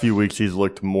 the last few weeks he's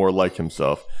looked more like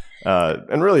himself,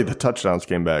 and really the touchdowns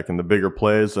came back and the bigger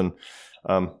plays, and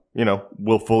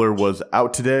Will Fuller was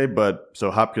out today, but so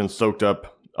Hopkins soaked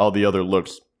up all the other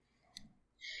looks.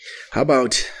 How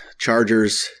about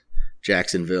Chargers,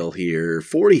 Jacksonville here?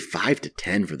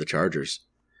 45-10 for the Chargers.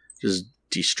 Just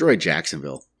destroyed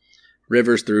Jacksonville.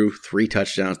 Rivers threw 3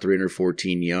 touchdowns,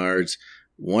 314 yards.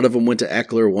 One of them went to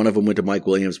Eckler. One of them went to Mike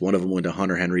Williams. One of them went to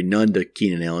Hunter Henry. None to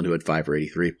Keenan Allen, who had 5 for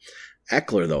 83.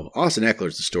 Eckler, though. Austin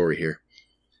Eckler's the story here.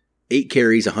 8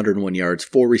 carries, 101 yards.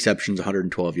 4 receptions,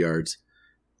 112 yards.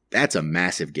 That's a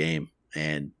massive game.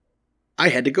 And I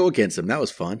had to go against him. That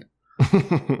was fun.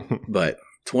 But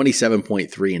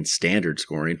 27.3 in standard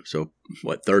scoring. So,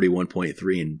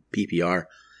 31.3 in PPR.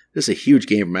 This is a huge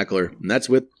game from Eckler. And that's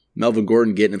with Melvin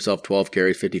Gordon getting himself 12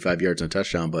 carries, 55 yards, and a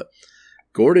touchdown. But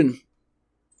Gordon,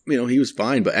 he was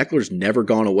fine. But Eckler's never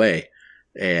gone away.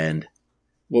 And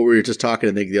what we were just talking,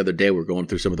 I think, the other day, we're going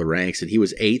through some of the ranks, and he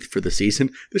was 8th for the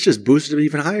season. This just boosted him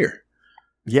even higher.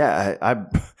 Yeah,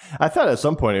 I thought at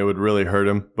some point it would really hurt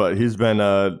him, but he's been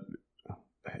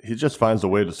he just finds a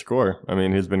way to score. I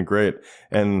mean, he's been great,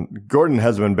 and Gordon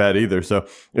hasn't been bad either. So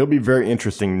it'll be very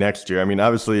interesting next year. I mean,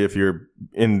 obviously, if you're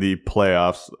in the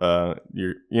playoffs,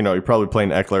 you're probably playing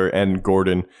Eckler and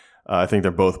Gordon. I think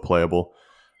they're both playable,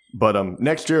 but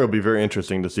next year it'll be very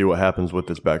interesting to see what happens with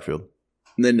this backfield.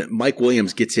 And then Mike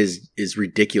Williams gets his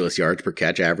ridiculous yards per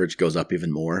catch average goes up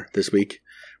even more this week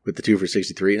with the 2 for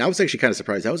 63. And I was actually kind of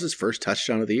surprised. That was his first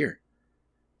touchdown of the year.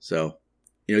 So,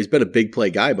 he's been a big play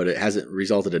guy, but it hasn't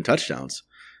resulted in touchdowns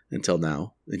until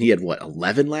now. And he had,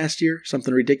 11 last year?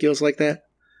 Something ridiculous like that?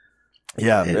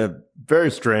 Yeah, very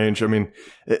strange. I mean,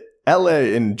 LA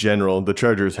in general, the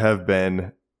Chargers have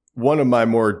been one of my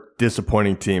more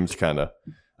disappointing teams, kind of.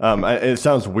 It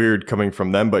sounds weird coming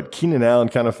from them, but Keenan Allen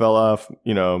kind of fell off.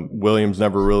 Williams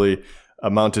never really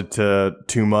amounted to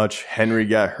too much. Henry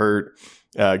got hurt.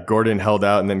 Gordon held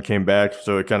out and then came back,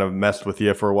 so it kind of messed with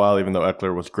you for a while, even though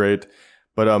Eckler was great.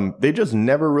 But they just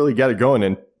never really got it going,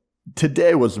 and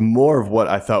today was more of what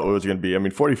I thought it was going to be. I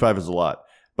mean, 45 is a lot,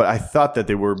 but I thought that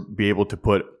they would be able to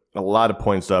put a lot of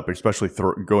points up, especially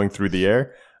going through the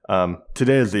air.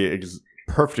 Today is the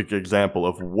perfect example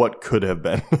of what could have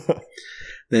been.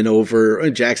 Then over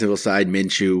on Jacksonville side,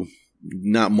 Minshew,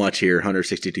 not much here,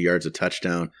 162 yards, a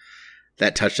touchdown.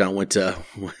 That touchdown went to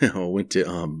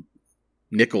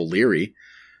Nick O'Leary.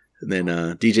 And then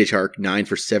DJ Chark, 9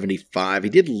 for 75. He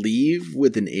did leave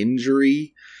with an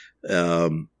injury. I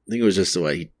think it was just the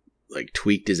way he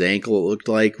tweaked his ankle, it looked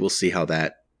like. We'll see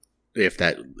if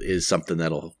that is something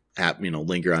that'll happen,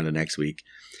 linger on to next week.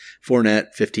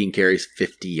 Fournette, 15 carries,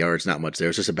 50 yards, not much there. It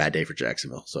was just a bad day for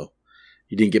Jacksonville. So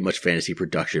you didn't get much fantasy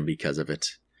production because of it.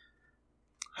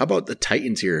 How about the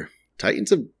Titans here?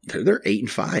 Titans, they're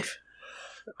 8-5.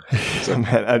 So,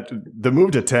 man, the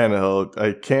move to Tannehill,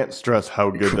 I can't stress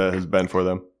how good that has been for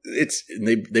them.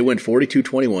 They went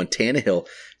 42-21. Tannehill,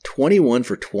 21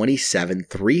 for 27,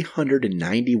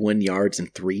 391 yards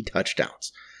and 3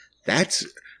 touchdowns.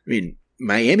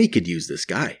 Miami could use this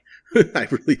guy. I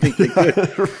really think they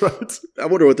could. Right. I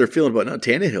wonder what they're feeling about now.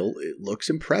 Tannehill, it looks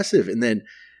impressive. And then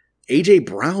A.J.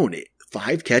 Brown,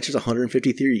 5 catches,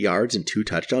 153 yards, and 2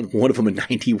 touchdowns. One of them a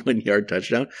 91-yard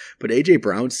touchdown. But A.J.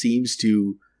 Brown seems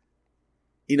to,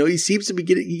 he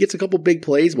he gets a couple big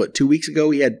plays. 2 weeks ago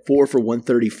he had 4 for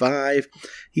 135.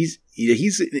 He's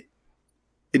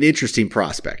an interesting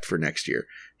prospect for next year.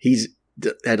 He's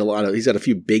had a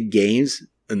few big games,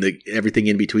 and everything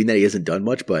in between that he hasn't done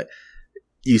much, but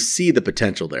you see the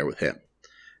potential there with him.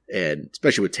 And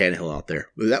especially with Tannehill out there.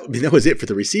 That was it for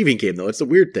the receiving game, though. It's the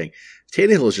weird thing.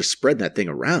 Tannehill is just spreading that thing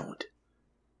around.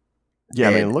 Yeah,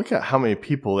 and look at how many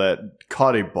people that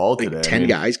caught a ball today. 10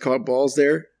 guys caught balls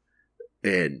there.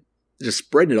 And just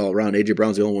spreading it all around. A.J.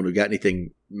 Brown's the only one who got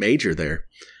anything major there.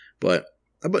 But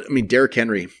Derrick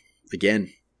Henry,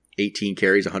 again, 18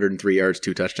 carries, 103 yards,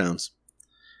 2 touchdowns.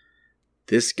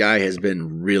 This guy has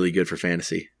been really good for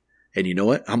fantasy. And you know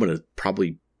what? I'm going to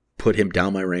probably put him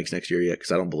down my ranks next year yet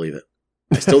because I don't believe it.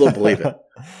 I still don't believe it.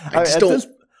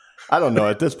 I don't know.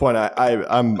 At this point,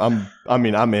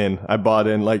 I'm in. I bought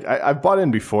in. I've bought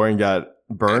in before and got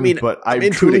burned. But I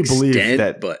truly believe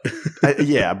that. But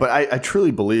I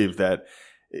truly believe that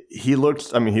he looks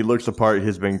the part.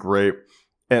 He's been great.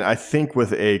 And I think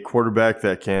with a quarterback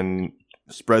that can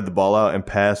spread the ball out and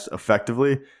pass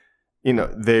effectively,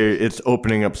 it's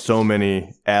opening up so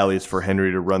many alleys for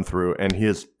Henry to run through, and he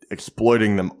is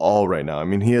exploiting them all right now. I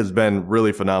mean, he has been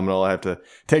really phenomenal. I have to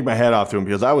take my hat off to him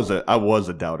because I was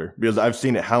a doubter because I've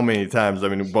seen it how many times. I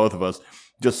mean, both of us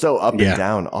just so up and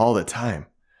down all the time.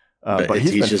 But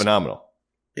he's been phenomenal.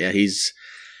 Yeah, he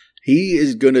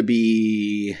is going to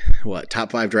be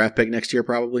top 5 draft pick next year,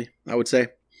 probably. I would say.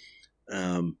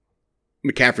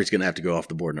 McCaffrey's going to have to go off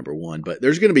the board number 1, but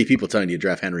there's going to be people telling you to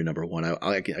draft Henry number 1.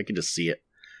 I can just see it.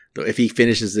 So if he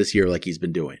finishes this year like he's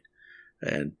been doing,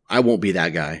 and I won't be that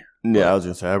guy. Yeah, I was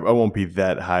going to say I won't be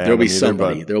that high. There'll be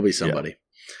somebody.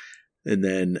 Yeah. And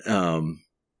then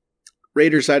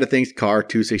Raiders side of things, Carr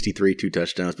 263, 2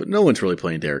 touchdowns, but no one's really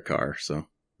playing Derek Carr. So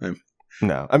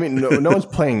no, I mean no one's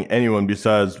playing anyone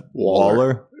besides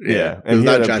Waller. Yeah, and he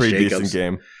had a pretty decent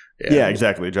game. Yeah,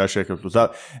 exactly. Josh Jacobs was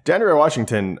out. DeAndre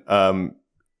Washington,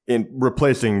 in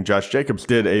replacing Josh Jacobs,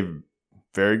 did a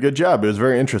very good job. It was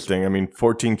very interesting. I mean,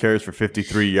 14 carries for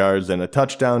 53 yards and a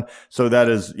touchdown. So that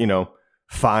is,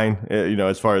 fine.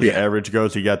 As far as average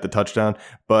goes, he got the touchdown.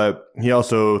 But he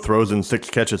also throws in 6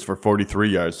 catches for 43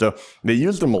 yards. So they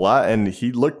used him a lot, and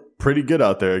he looked pretty good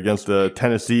out there against the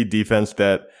Tennessee defense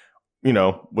that,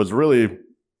 was really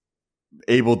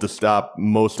able to stop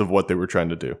most of what they were trying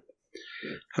to do.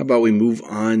 How about we move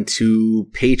on to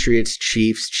Patriots,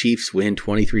 Chiefs. Chiefs win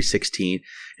 23-16.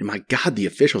 And my God, the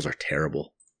officials are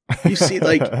terrible. You see,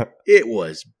 it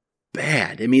was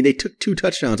bad. I mean, they took 2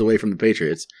 touchdowns away from the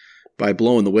Patriots by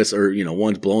blowing the whistle, or,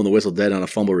 one's blowing the whistle dead on a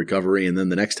fumble recovery. And then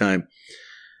the next time,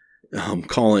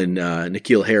 calling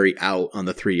N'Keal Harry out on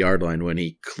the 3-yard line when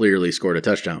he clearly scored a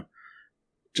touchdown.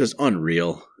 Just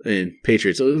unreal. And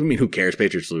Patriots, I mean, who cares?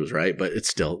 Patriots lose, right? But it's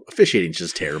still, officiating's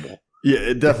just terrible. Yeah,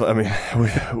 it definitely.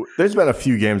 I mean, there's been a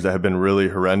few games that have been really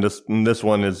horrendous, and this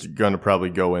one is going to probably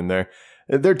go in there.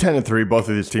 They're 10-3. Both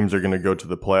of these teams are going to go to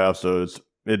the playoffs, so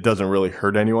it doesn't really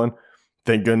hurt anyone,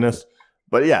 thank goodness.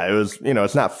 But yeah, it was.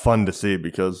 It's not fun to see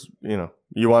because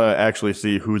you want to actually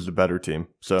see who's the better team.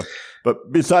 So,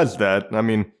 but besides that, I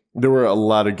mean, there were a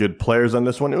lot of good players on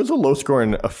this one. It was a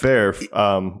low-scoring affair,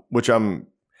 which I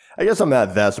guess I'm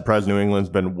not that surprised. New England's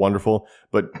been wonderful,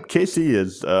 but KC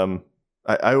is.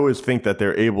 I always think that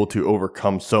they're able to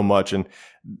overcome so much, and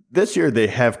this year they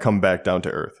have come back down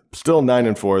to earth. Still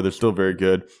 9-4, they're still very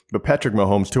good. But Patrick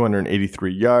Mahomes,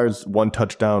 283 yards, 1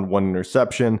 touchdown, 1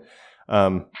 interception.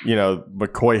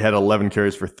 McCoy had 11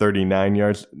 carries for 39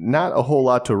 yards. Not a whole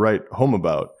lot to write home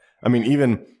about. I mean,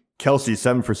 even Kelsey,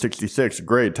 7 for 66,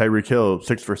 great. Tyreek Hill,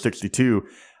 6 for 62.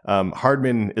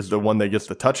 Hardman is the one that gets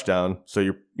the touchdown, so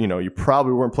you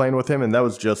probably weren't playing with him, and that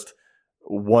was just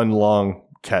one long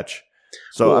catch.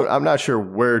 So I'm not sure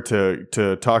where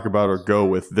to talk about or go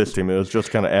with this team. It was just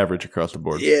kind of average across the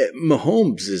board. Yeah,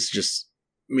 Mahomes is just,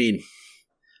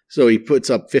 so he puts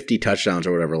up 50 touchdowns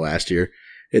or whatever last year.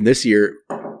 And this year,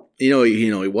 he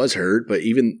was hurt, but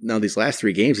even now these last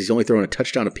 3 games, he's only throwing a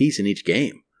touchdown apiece in each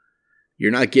game.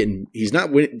 He's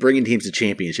not bringing teams to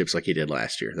championships like he did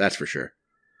last year. That's for sure.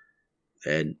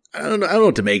 And I don't know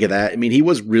what to make of that. I mean, he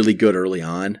was really good early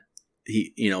on.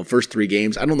 He, first 3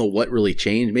 games, I don't know what really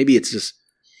changed. Maybe it's just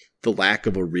the lack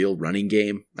of a real running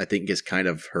game, I think, is kind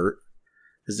of hurt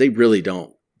because they really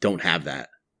don't have that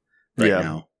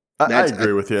now. I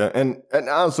agree with you. And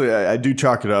honestly, I do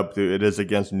chalk it up to it is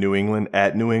against New England.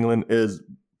 At New England is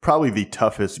probably the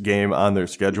toughest game on their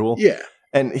schedule. Yeah.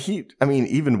 And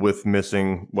even with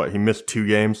missing, he missed 2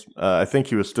 games. I think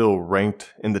he was still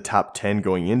ranked in the top 10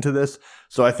 going into this.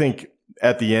 So I think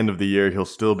at the end of the year, he'll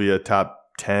still be a top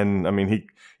 10. I mean,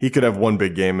 he could have one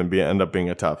big game and end up being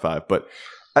a top 5. But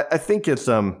I think it's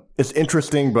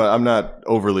interesting, but I'm not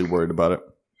overly worried about it.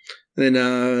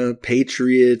 Then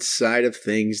Patriots side of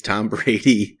things, Tom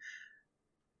Brady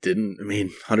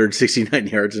 169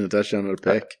 yards and a touchdown on a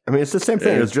pick. It's the same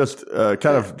thing. It's just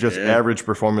average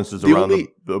performances around the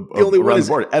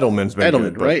board. Edelman's been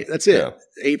good, right? That's it. Yeah.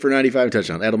 8 for 95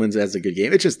 touchdown. Edelman has a good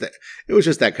game. It's just that it was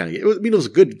just that kind of game. It was a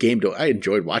good game. I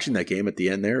enjoyed watching that game at the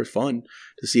end there. It was fun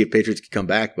to see if Patriots could come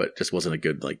back, but just wasn't a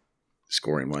good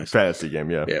scoring wise. Fantasy game,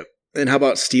 yeah. Yeah. And how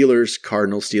about Steelers?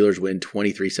 Cardinals. Steelers win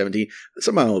 23-17.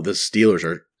 Somehow the Steelers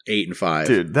are 8-5.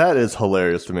 Dude, that is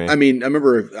hilarious to me. I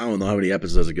remember, I don't know how many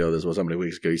episodes ago this was, how many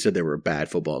weeks ago, you said they were a bad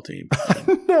football team.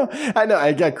 No, I know.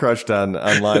 I got crushed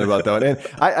online about that one. And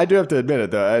I do have to admit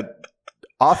it, though.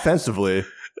 Offensively,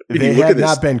 they have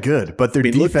not been good, but their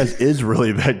defense is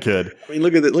really that good.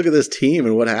 Look at this team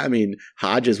and what happened.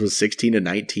 Hodges was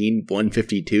 16-19,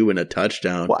 152 and a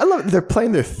touchdown. Well, I love they're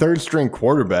playing their 3rd string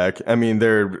quarterback.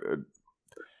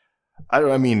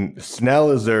 I mean,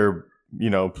 Snell is their,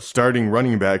 starting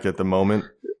running back at the moment.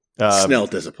 Snell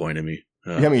disappointed me.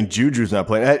 I mean, Juju's not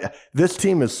playing. This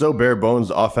team is so bare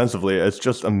bones offensively. It's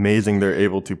just amazing they're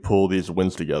able to pull these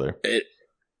wins together.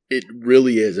 It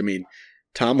really is. I mean,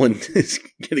 Tomlin is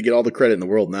going to get all the credit in the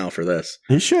world now for this.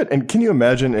 He should. And can you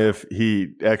imagine if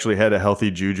he actually had a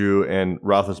healthy Juju and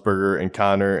Roethlisberger and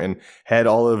Connor and had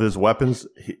all of his weapons?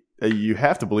 You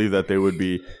have to believe that they would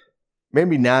be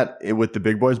maybe not with the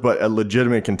big boys, but a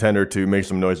legitimate contender to make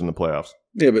some noise in the playoffs.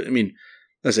 Yeah, but I mean,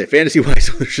 let's say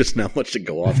fantasy-wise, there's just not much to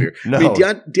go off here. No. I mean,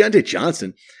 Deontay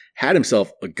Johnson had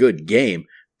himself a good game,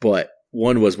 but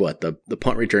one was the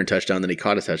punt return touchdown, then he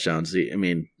caught a touchdown. So, I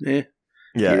mean,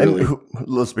 Yeah, really, and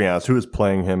let's be honest, who is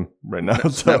playing him right now?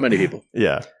 Not many people.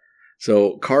 Yeah.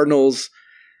 So Cardinals,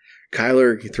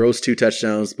 Kyler, he throws 2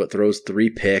 touchdowns, but throws 3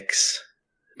 picks.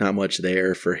 Not much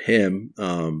there for him.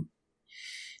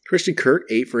 Christian Kirk,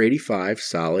 8 for 85,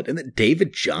 solid. And then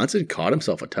David Johnson caught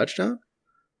himself a touchdown.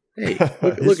 Hey,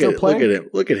 look at him.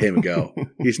 Look at him go.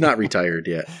 He's not retired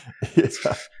yet.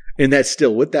 Yeah. And that's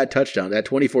still, with that touchdown, that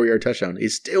 24-yard touchdown, he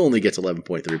still only gets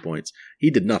 11.3 points. He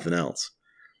did nothing else.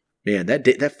 Man,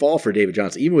 that fall for David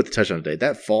Johnson, even with the touchdown today,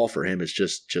 that fall for him is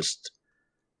just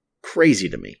crazy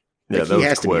to me. Like, Yeah, he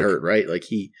has quick. to be hurt, right? Like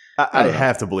I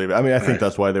have to believe it. I mean, I think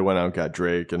that's why they went out and got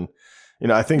Drake. And,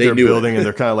 I think They they're knew building it. and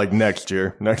they're kind of like next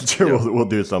year. Next year Yeah. we'll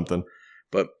do something.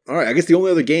 But, all right, I guess the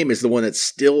only other game is the one that's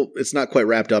still, it's not quite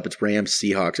wrapped up. It's Rams,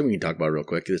 Seahawks. And we can talk about it real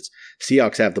quick.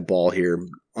 Seahawks have the ball here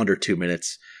under 2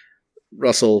 minutes.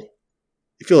 Russell,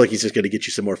 you feel like he's just going to get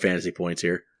you some more fantasy points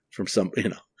here from some,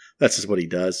 that's just what he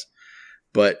does.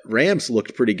 But Rams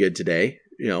looked pretty good today,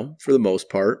 for the most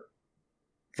part.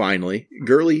 Finally.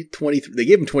 Gurley, 23. They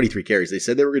gave him 23 carries. They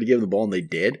said they were going to give him the ball, and they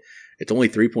did. It's only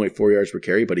 3.4 yards per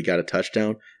carry, but he got a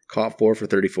touchdown, caught 4 for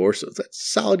 34. So it's a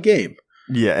solid game.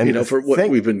 Yeah. And for what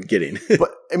we've been getting.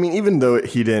 But, I mean, even though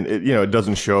he didn't, it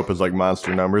doesn't show up as like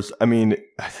monster numbers. I mean,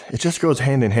 it just goes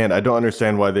hand in hand. I don't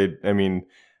understand why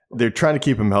they're trying to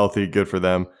keep him healthy. Good for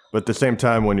them. But at the same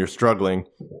time, when you're struggling,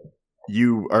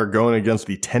 you are going against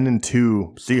the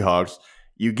 10-2 Seahawks.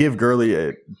 You give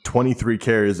Gurley 23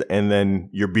 carries and then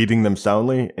you're beating them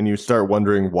soundly, and you start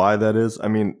wondering why that is. I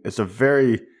mean, it's a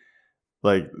very,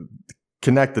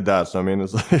 connect the dots. I mean,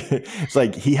 it's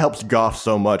like he helps Goff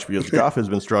so much because Goff has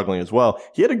been struggling as well.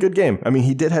 He had a good game. I mean,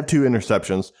 he did have 2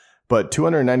 interceptions, but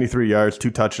 293 yards,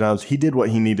 2 touchdowns. He did what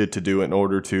he needed to do in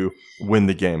order to win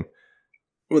the game.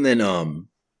 Well, then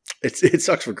it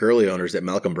sucks for Gurley owners that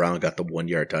Malcolm Brown got the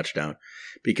 1-yard touchdown,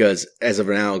 because as of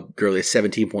now, Gurley is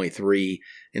 17.3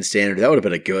 in standard. That would have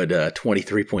been a good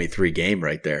 23.3 game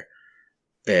right there,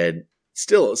 and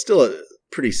still a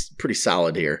pretty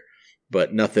solid here,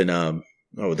 but nothing.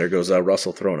 There goes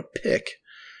Russell throwing a pick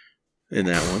in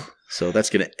that one, so that's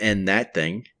going to end that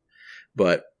thing.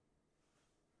 But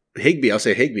Higbee, I'll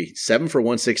say Higbee, 7 for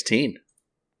 116.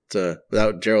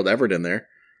 Without Gerald Everett in there.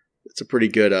 It's a pretty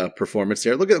good performance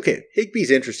there. Higbee's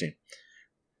interesting.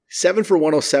 7 for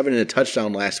 107 and a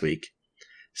touchdown last week.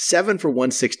 7 for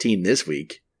 116 this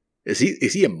week. Is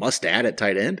he a must add at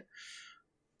tight end?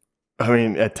 I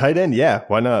mean, at tight end, yeah,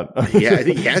 why not? Yeah, I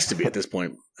think he has to be at this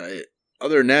point.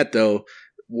 Other than that, though,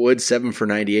 Wood 7 for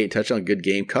 98 touchdown, good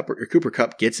game. Cooper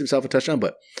Kupp gets himself a touchdown,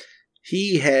 but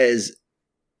he has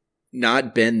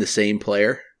not been the same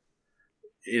player.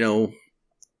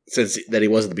 Since that he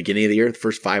was at the beginning of the year, the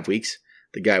first 5 weeks,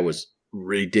 the guy was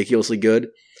ridiculously good,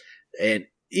 and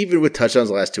even with touchdowns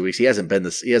the last 2 weeks, he hasn't been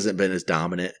as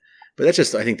dominant. But that's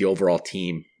just, I think, the overall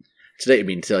team today. I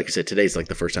mean, like I said, today's like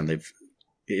the first time they've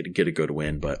get a good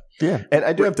win. But yeah, and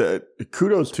I do have to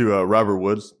kudos to Robert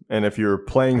Woods, and if you're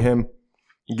playing him,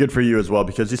 good for you as well,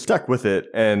 because he stuck with it.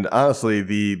 And honestly,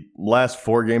 the last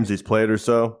 4 games he's played or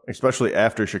so, especially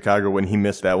after Chicago when he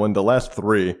missed that one, the last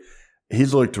 3,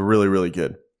 he's looked really, really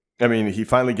good. I mean, he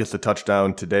finally gets a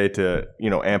touchdown today to,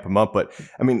 amp him up. But,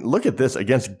 I mean, look at this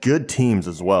against good teams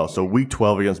as well. So, week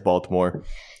 12 against Baltimore,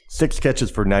 6 catches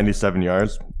for 97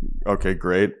 yards. Okay,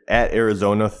 great. At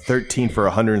Arizona, 13 for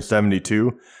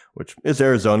 172, which is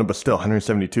Arizona, but still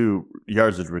 172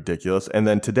 yards is ridiculous. And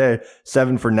then today,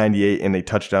 7 for 98 and a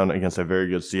touchdown against a very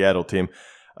good Seattle team.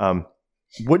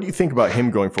 What do you think about him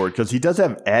going forward? Because he does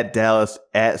have at Dallas,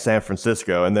 at San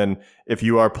Francisco, and then if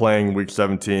you are playing Week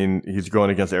 17, he's going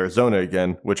against Arizona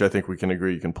again, which I think we can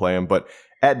agree you can play him. But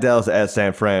at Dallas, at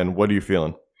San Fran, what are you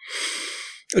feeling?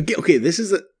 Okay,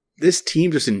 this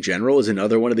team just in general is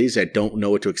another one of these I don't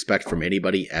know what to expect from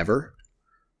anybody ever.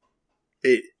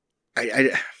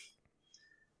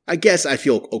 I guess I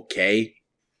feel okay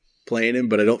playing him,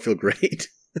 but I don't feel great.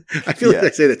 I feel like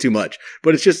I say that too much,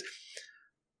 but it's just.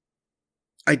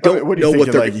 I don't what do you know think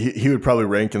what they're like he would probably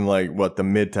rank in like what the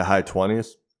mid to high 20s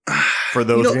for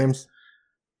those games.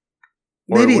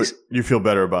 Maybe or you feel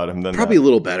better about him than probably that? a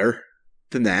little better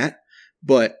than that,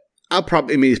 but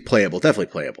he's playable,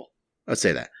 definitely playable. I'd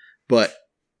say that, but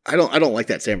I don't like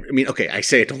that I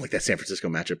say I don't like that San Francisco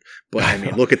matchup, but I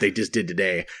mean, look what they just did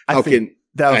today.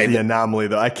 That was the anomaly,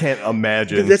 though. I can't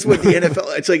imagine. That's what the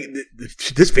NFL. It's like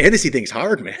this fantasy thing's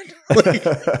hard, man. Like,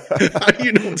 how do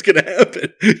you know what's going to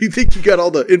happen? You think you got all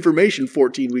the information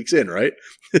 14 weeks in, right?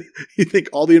 You think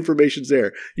all the information's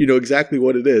there. You know exactly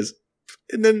what it is,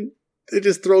 and then they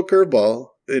just throw a curveball,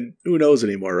 and who knows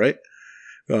anymore, right?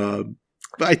 But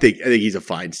I think he's a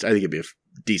fine. I think it'd be a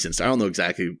decent. I don't know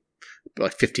exactly,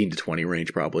 like 15 to 20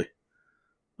 range, probably.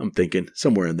 I'm thinking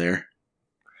somewhere in there.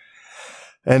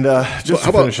 And just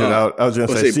to finish it out, I was going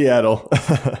to say Seattle.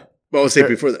 Well, I'll say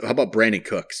before that, how about Brandon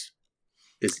Cooks?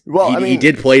 He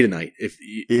did play tonight.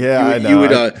 I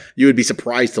know. You would be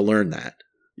surprised to learn that.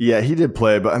 Yeah, he did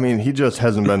play, but I mean, he just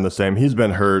hasn't been the same. He's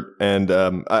been hurt, and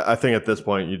I think at this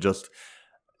point, you just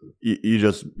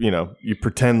you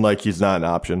pretend like he's not an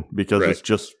option because it's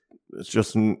just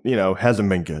hasn't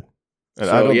been good. And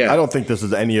I don't think this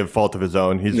is any fault of his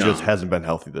own. He just hasn't been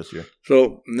healthy this year.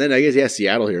 So and then I guess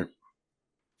Seattle here.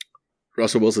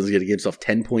 Russell Wilson's going to give himself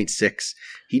 10.6.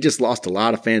 He just lost a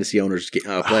lot of fantasy owners'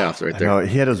 playoffs right there. No,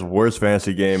 he had his worst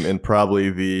fantasy game in probably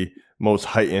the most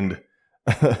heightened.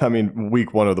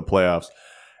 Week 1 of the playoffs.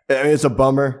 I mean, it's a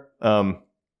bummer. I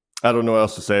don't know what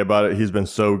else to say about it. He's been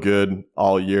so good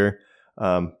all year.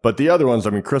 But the other ones,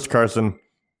 Chris Carson,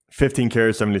 15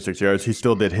 carries, 76 yards. He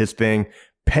still did his thing.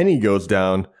 Penny goes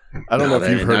down. I don't know if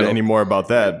you've heard any more about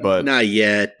that, but not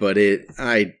yet. But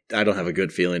I don't have a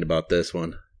good feeling about this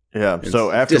one. Yeah.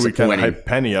 So after we kind of hype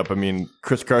Penny up,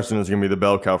 Chris Carson is going to be the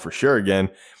bell cow for sure again.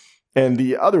 And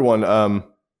the other one,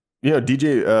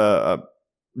 DK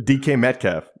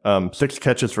Metcalf, 6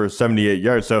 catches for 78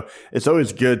 yards. So it's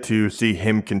always good to see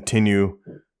him continue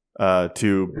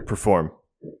to perform.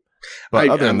 But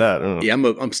other than that, I don't know. Yeah,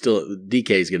 I'm still DK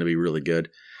is going to be really good,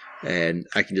 and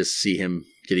I can just see him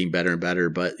getting better and better.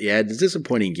 But yeah, it's a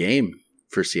disappointing game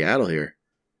for Seattle here.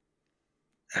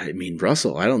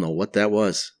 Russell, I don't know what that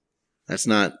was. That's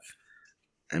not.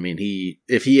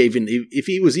 If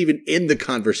he was even in the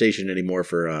conversation anymore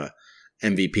for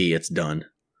MVP, it's done.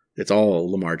 It's all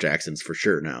Lamar Jackson's for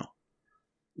sure now.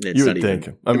 You would think.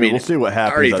 We'll see what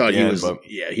happens. I already thought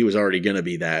he was already going to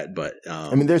be that, but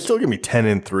they're still going to be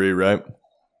 10-3, right?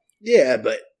 Yeah,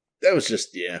 but that was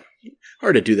just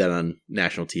hard to do that on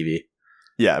national TV.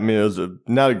 Yeah, it was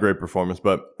not a great performance,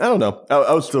 but I don't know.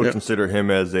 I would still consider him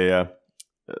as a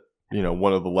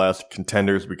one of the last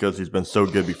contenders because he's been so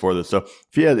good before this. So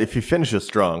if he finishes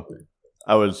strong,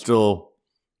 I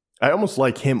almost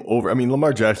like him over.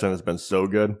 Lamar Jackson has been so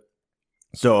good.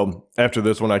 So after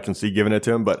this one, I can see giving it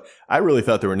to him. But I really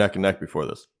thought they were neck and neck before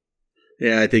this.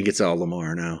 Yeah, I think it's all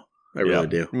Lamar now. I really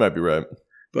do. You might be right.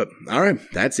 But all right,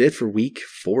 that's it for Week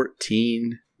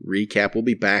 14 recap. We'll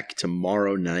be back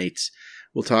tomorrow night.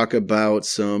 We'll talk about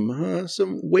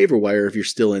some waiver wire if you're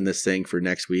still in this thing for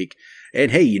next week. And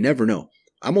hey, you never know.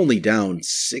 I'm only down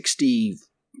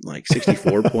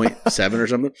 64.7 or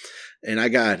something, and I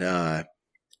got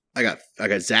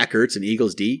Zach Ertz and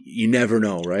Eagles D. You never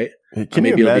know, right? Can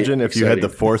you imagine if you had the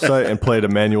foresight and played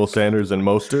Emmanuel Sanders and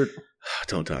Mostert?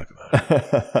 Don't talk about it.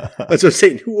 That's what I'm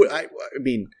saying.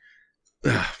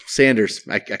 Sanders,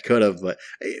 I could have, but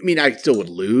I still would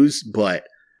lose, but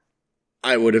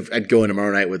I'd go in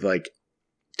tomorrow night with like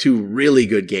 2 really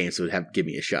good games that would give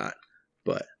me a shot.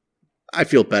 But I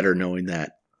feel better knowing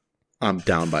that I'm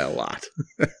down by a lot.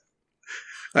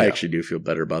 I actually do feel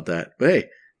better about that. But hey,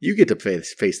 you get to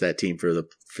face that team for the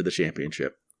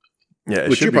championship. Yeah,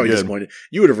 which you're probably disappointed.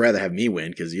 You would have rather have me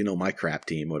win because my crap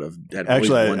team would have had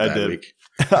won that week.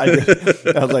 I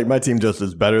did. I was like, my team just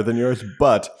is better than yours,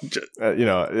 but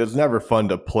it's never fun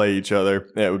to play each other.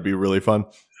 Yeah, it would be really fun,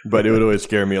 but it would always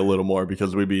scare me a little more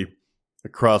because we'd be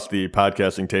across the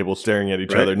podcasting table staring at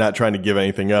each other, not trying to give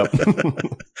anything up.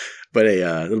 But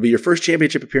it'll be your first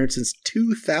championship appearance since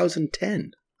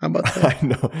 2010. How about that? I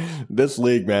know. This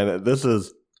league, man,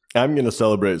 I'm going to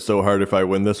celebrate so hard if I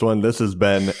win this one. This has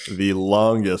been the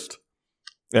longest,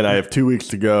 and I have 2 weeks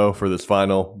to go for this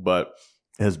final, but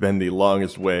it has been the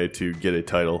longest way to get a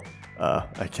title.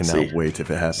 I cannot wait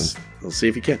if it happens. We'll see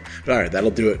if you can. All right,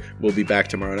 that'll do it. We'll be back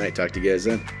tomorrow night. Talk to you guys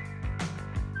then.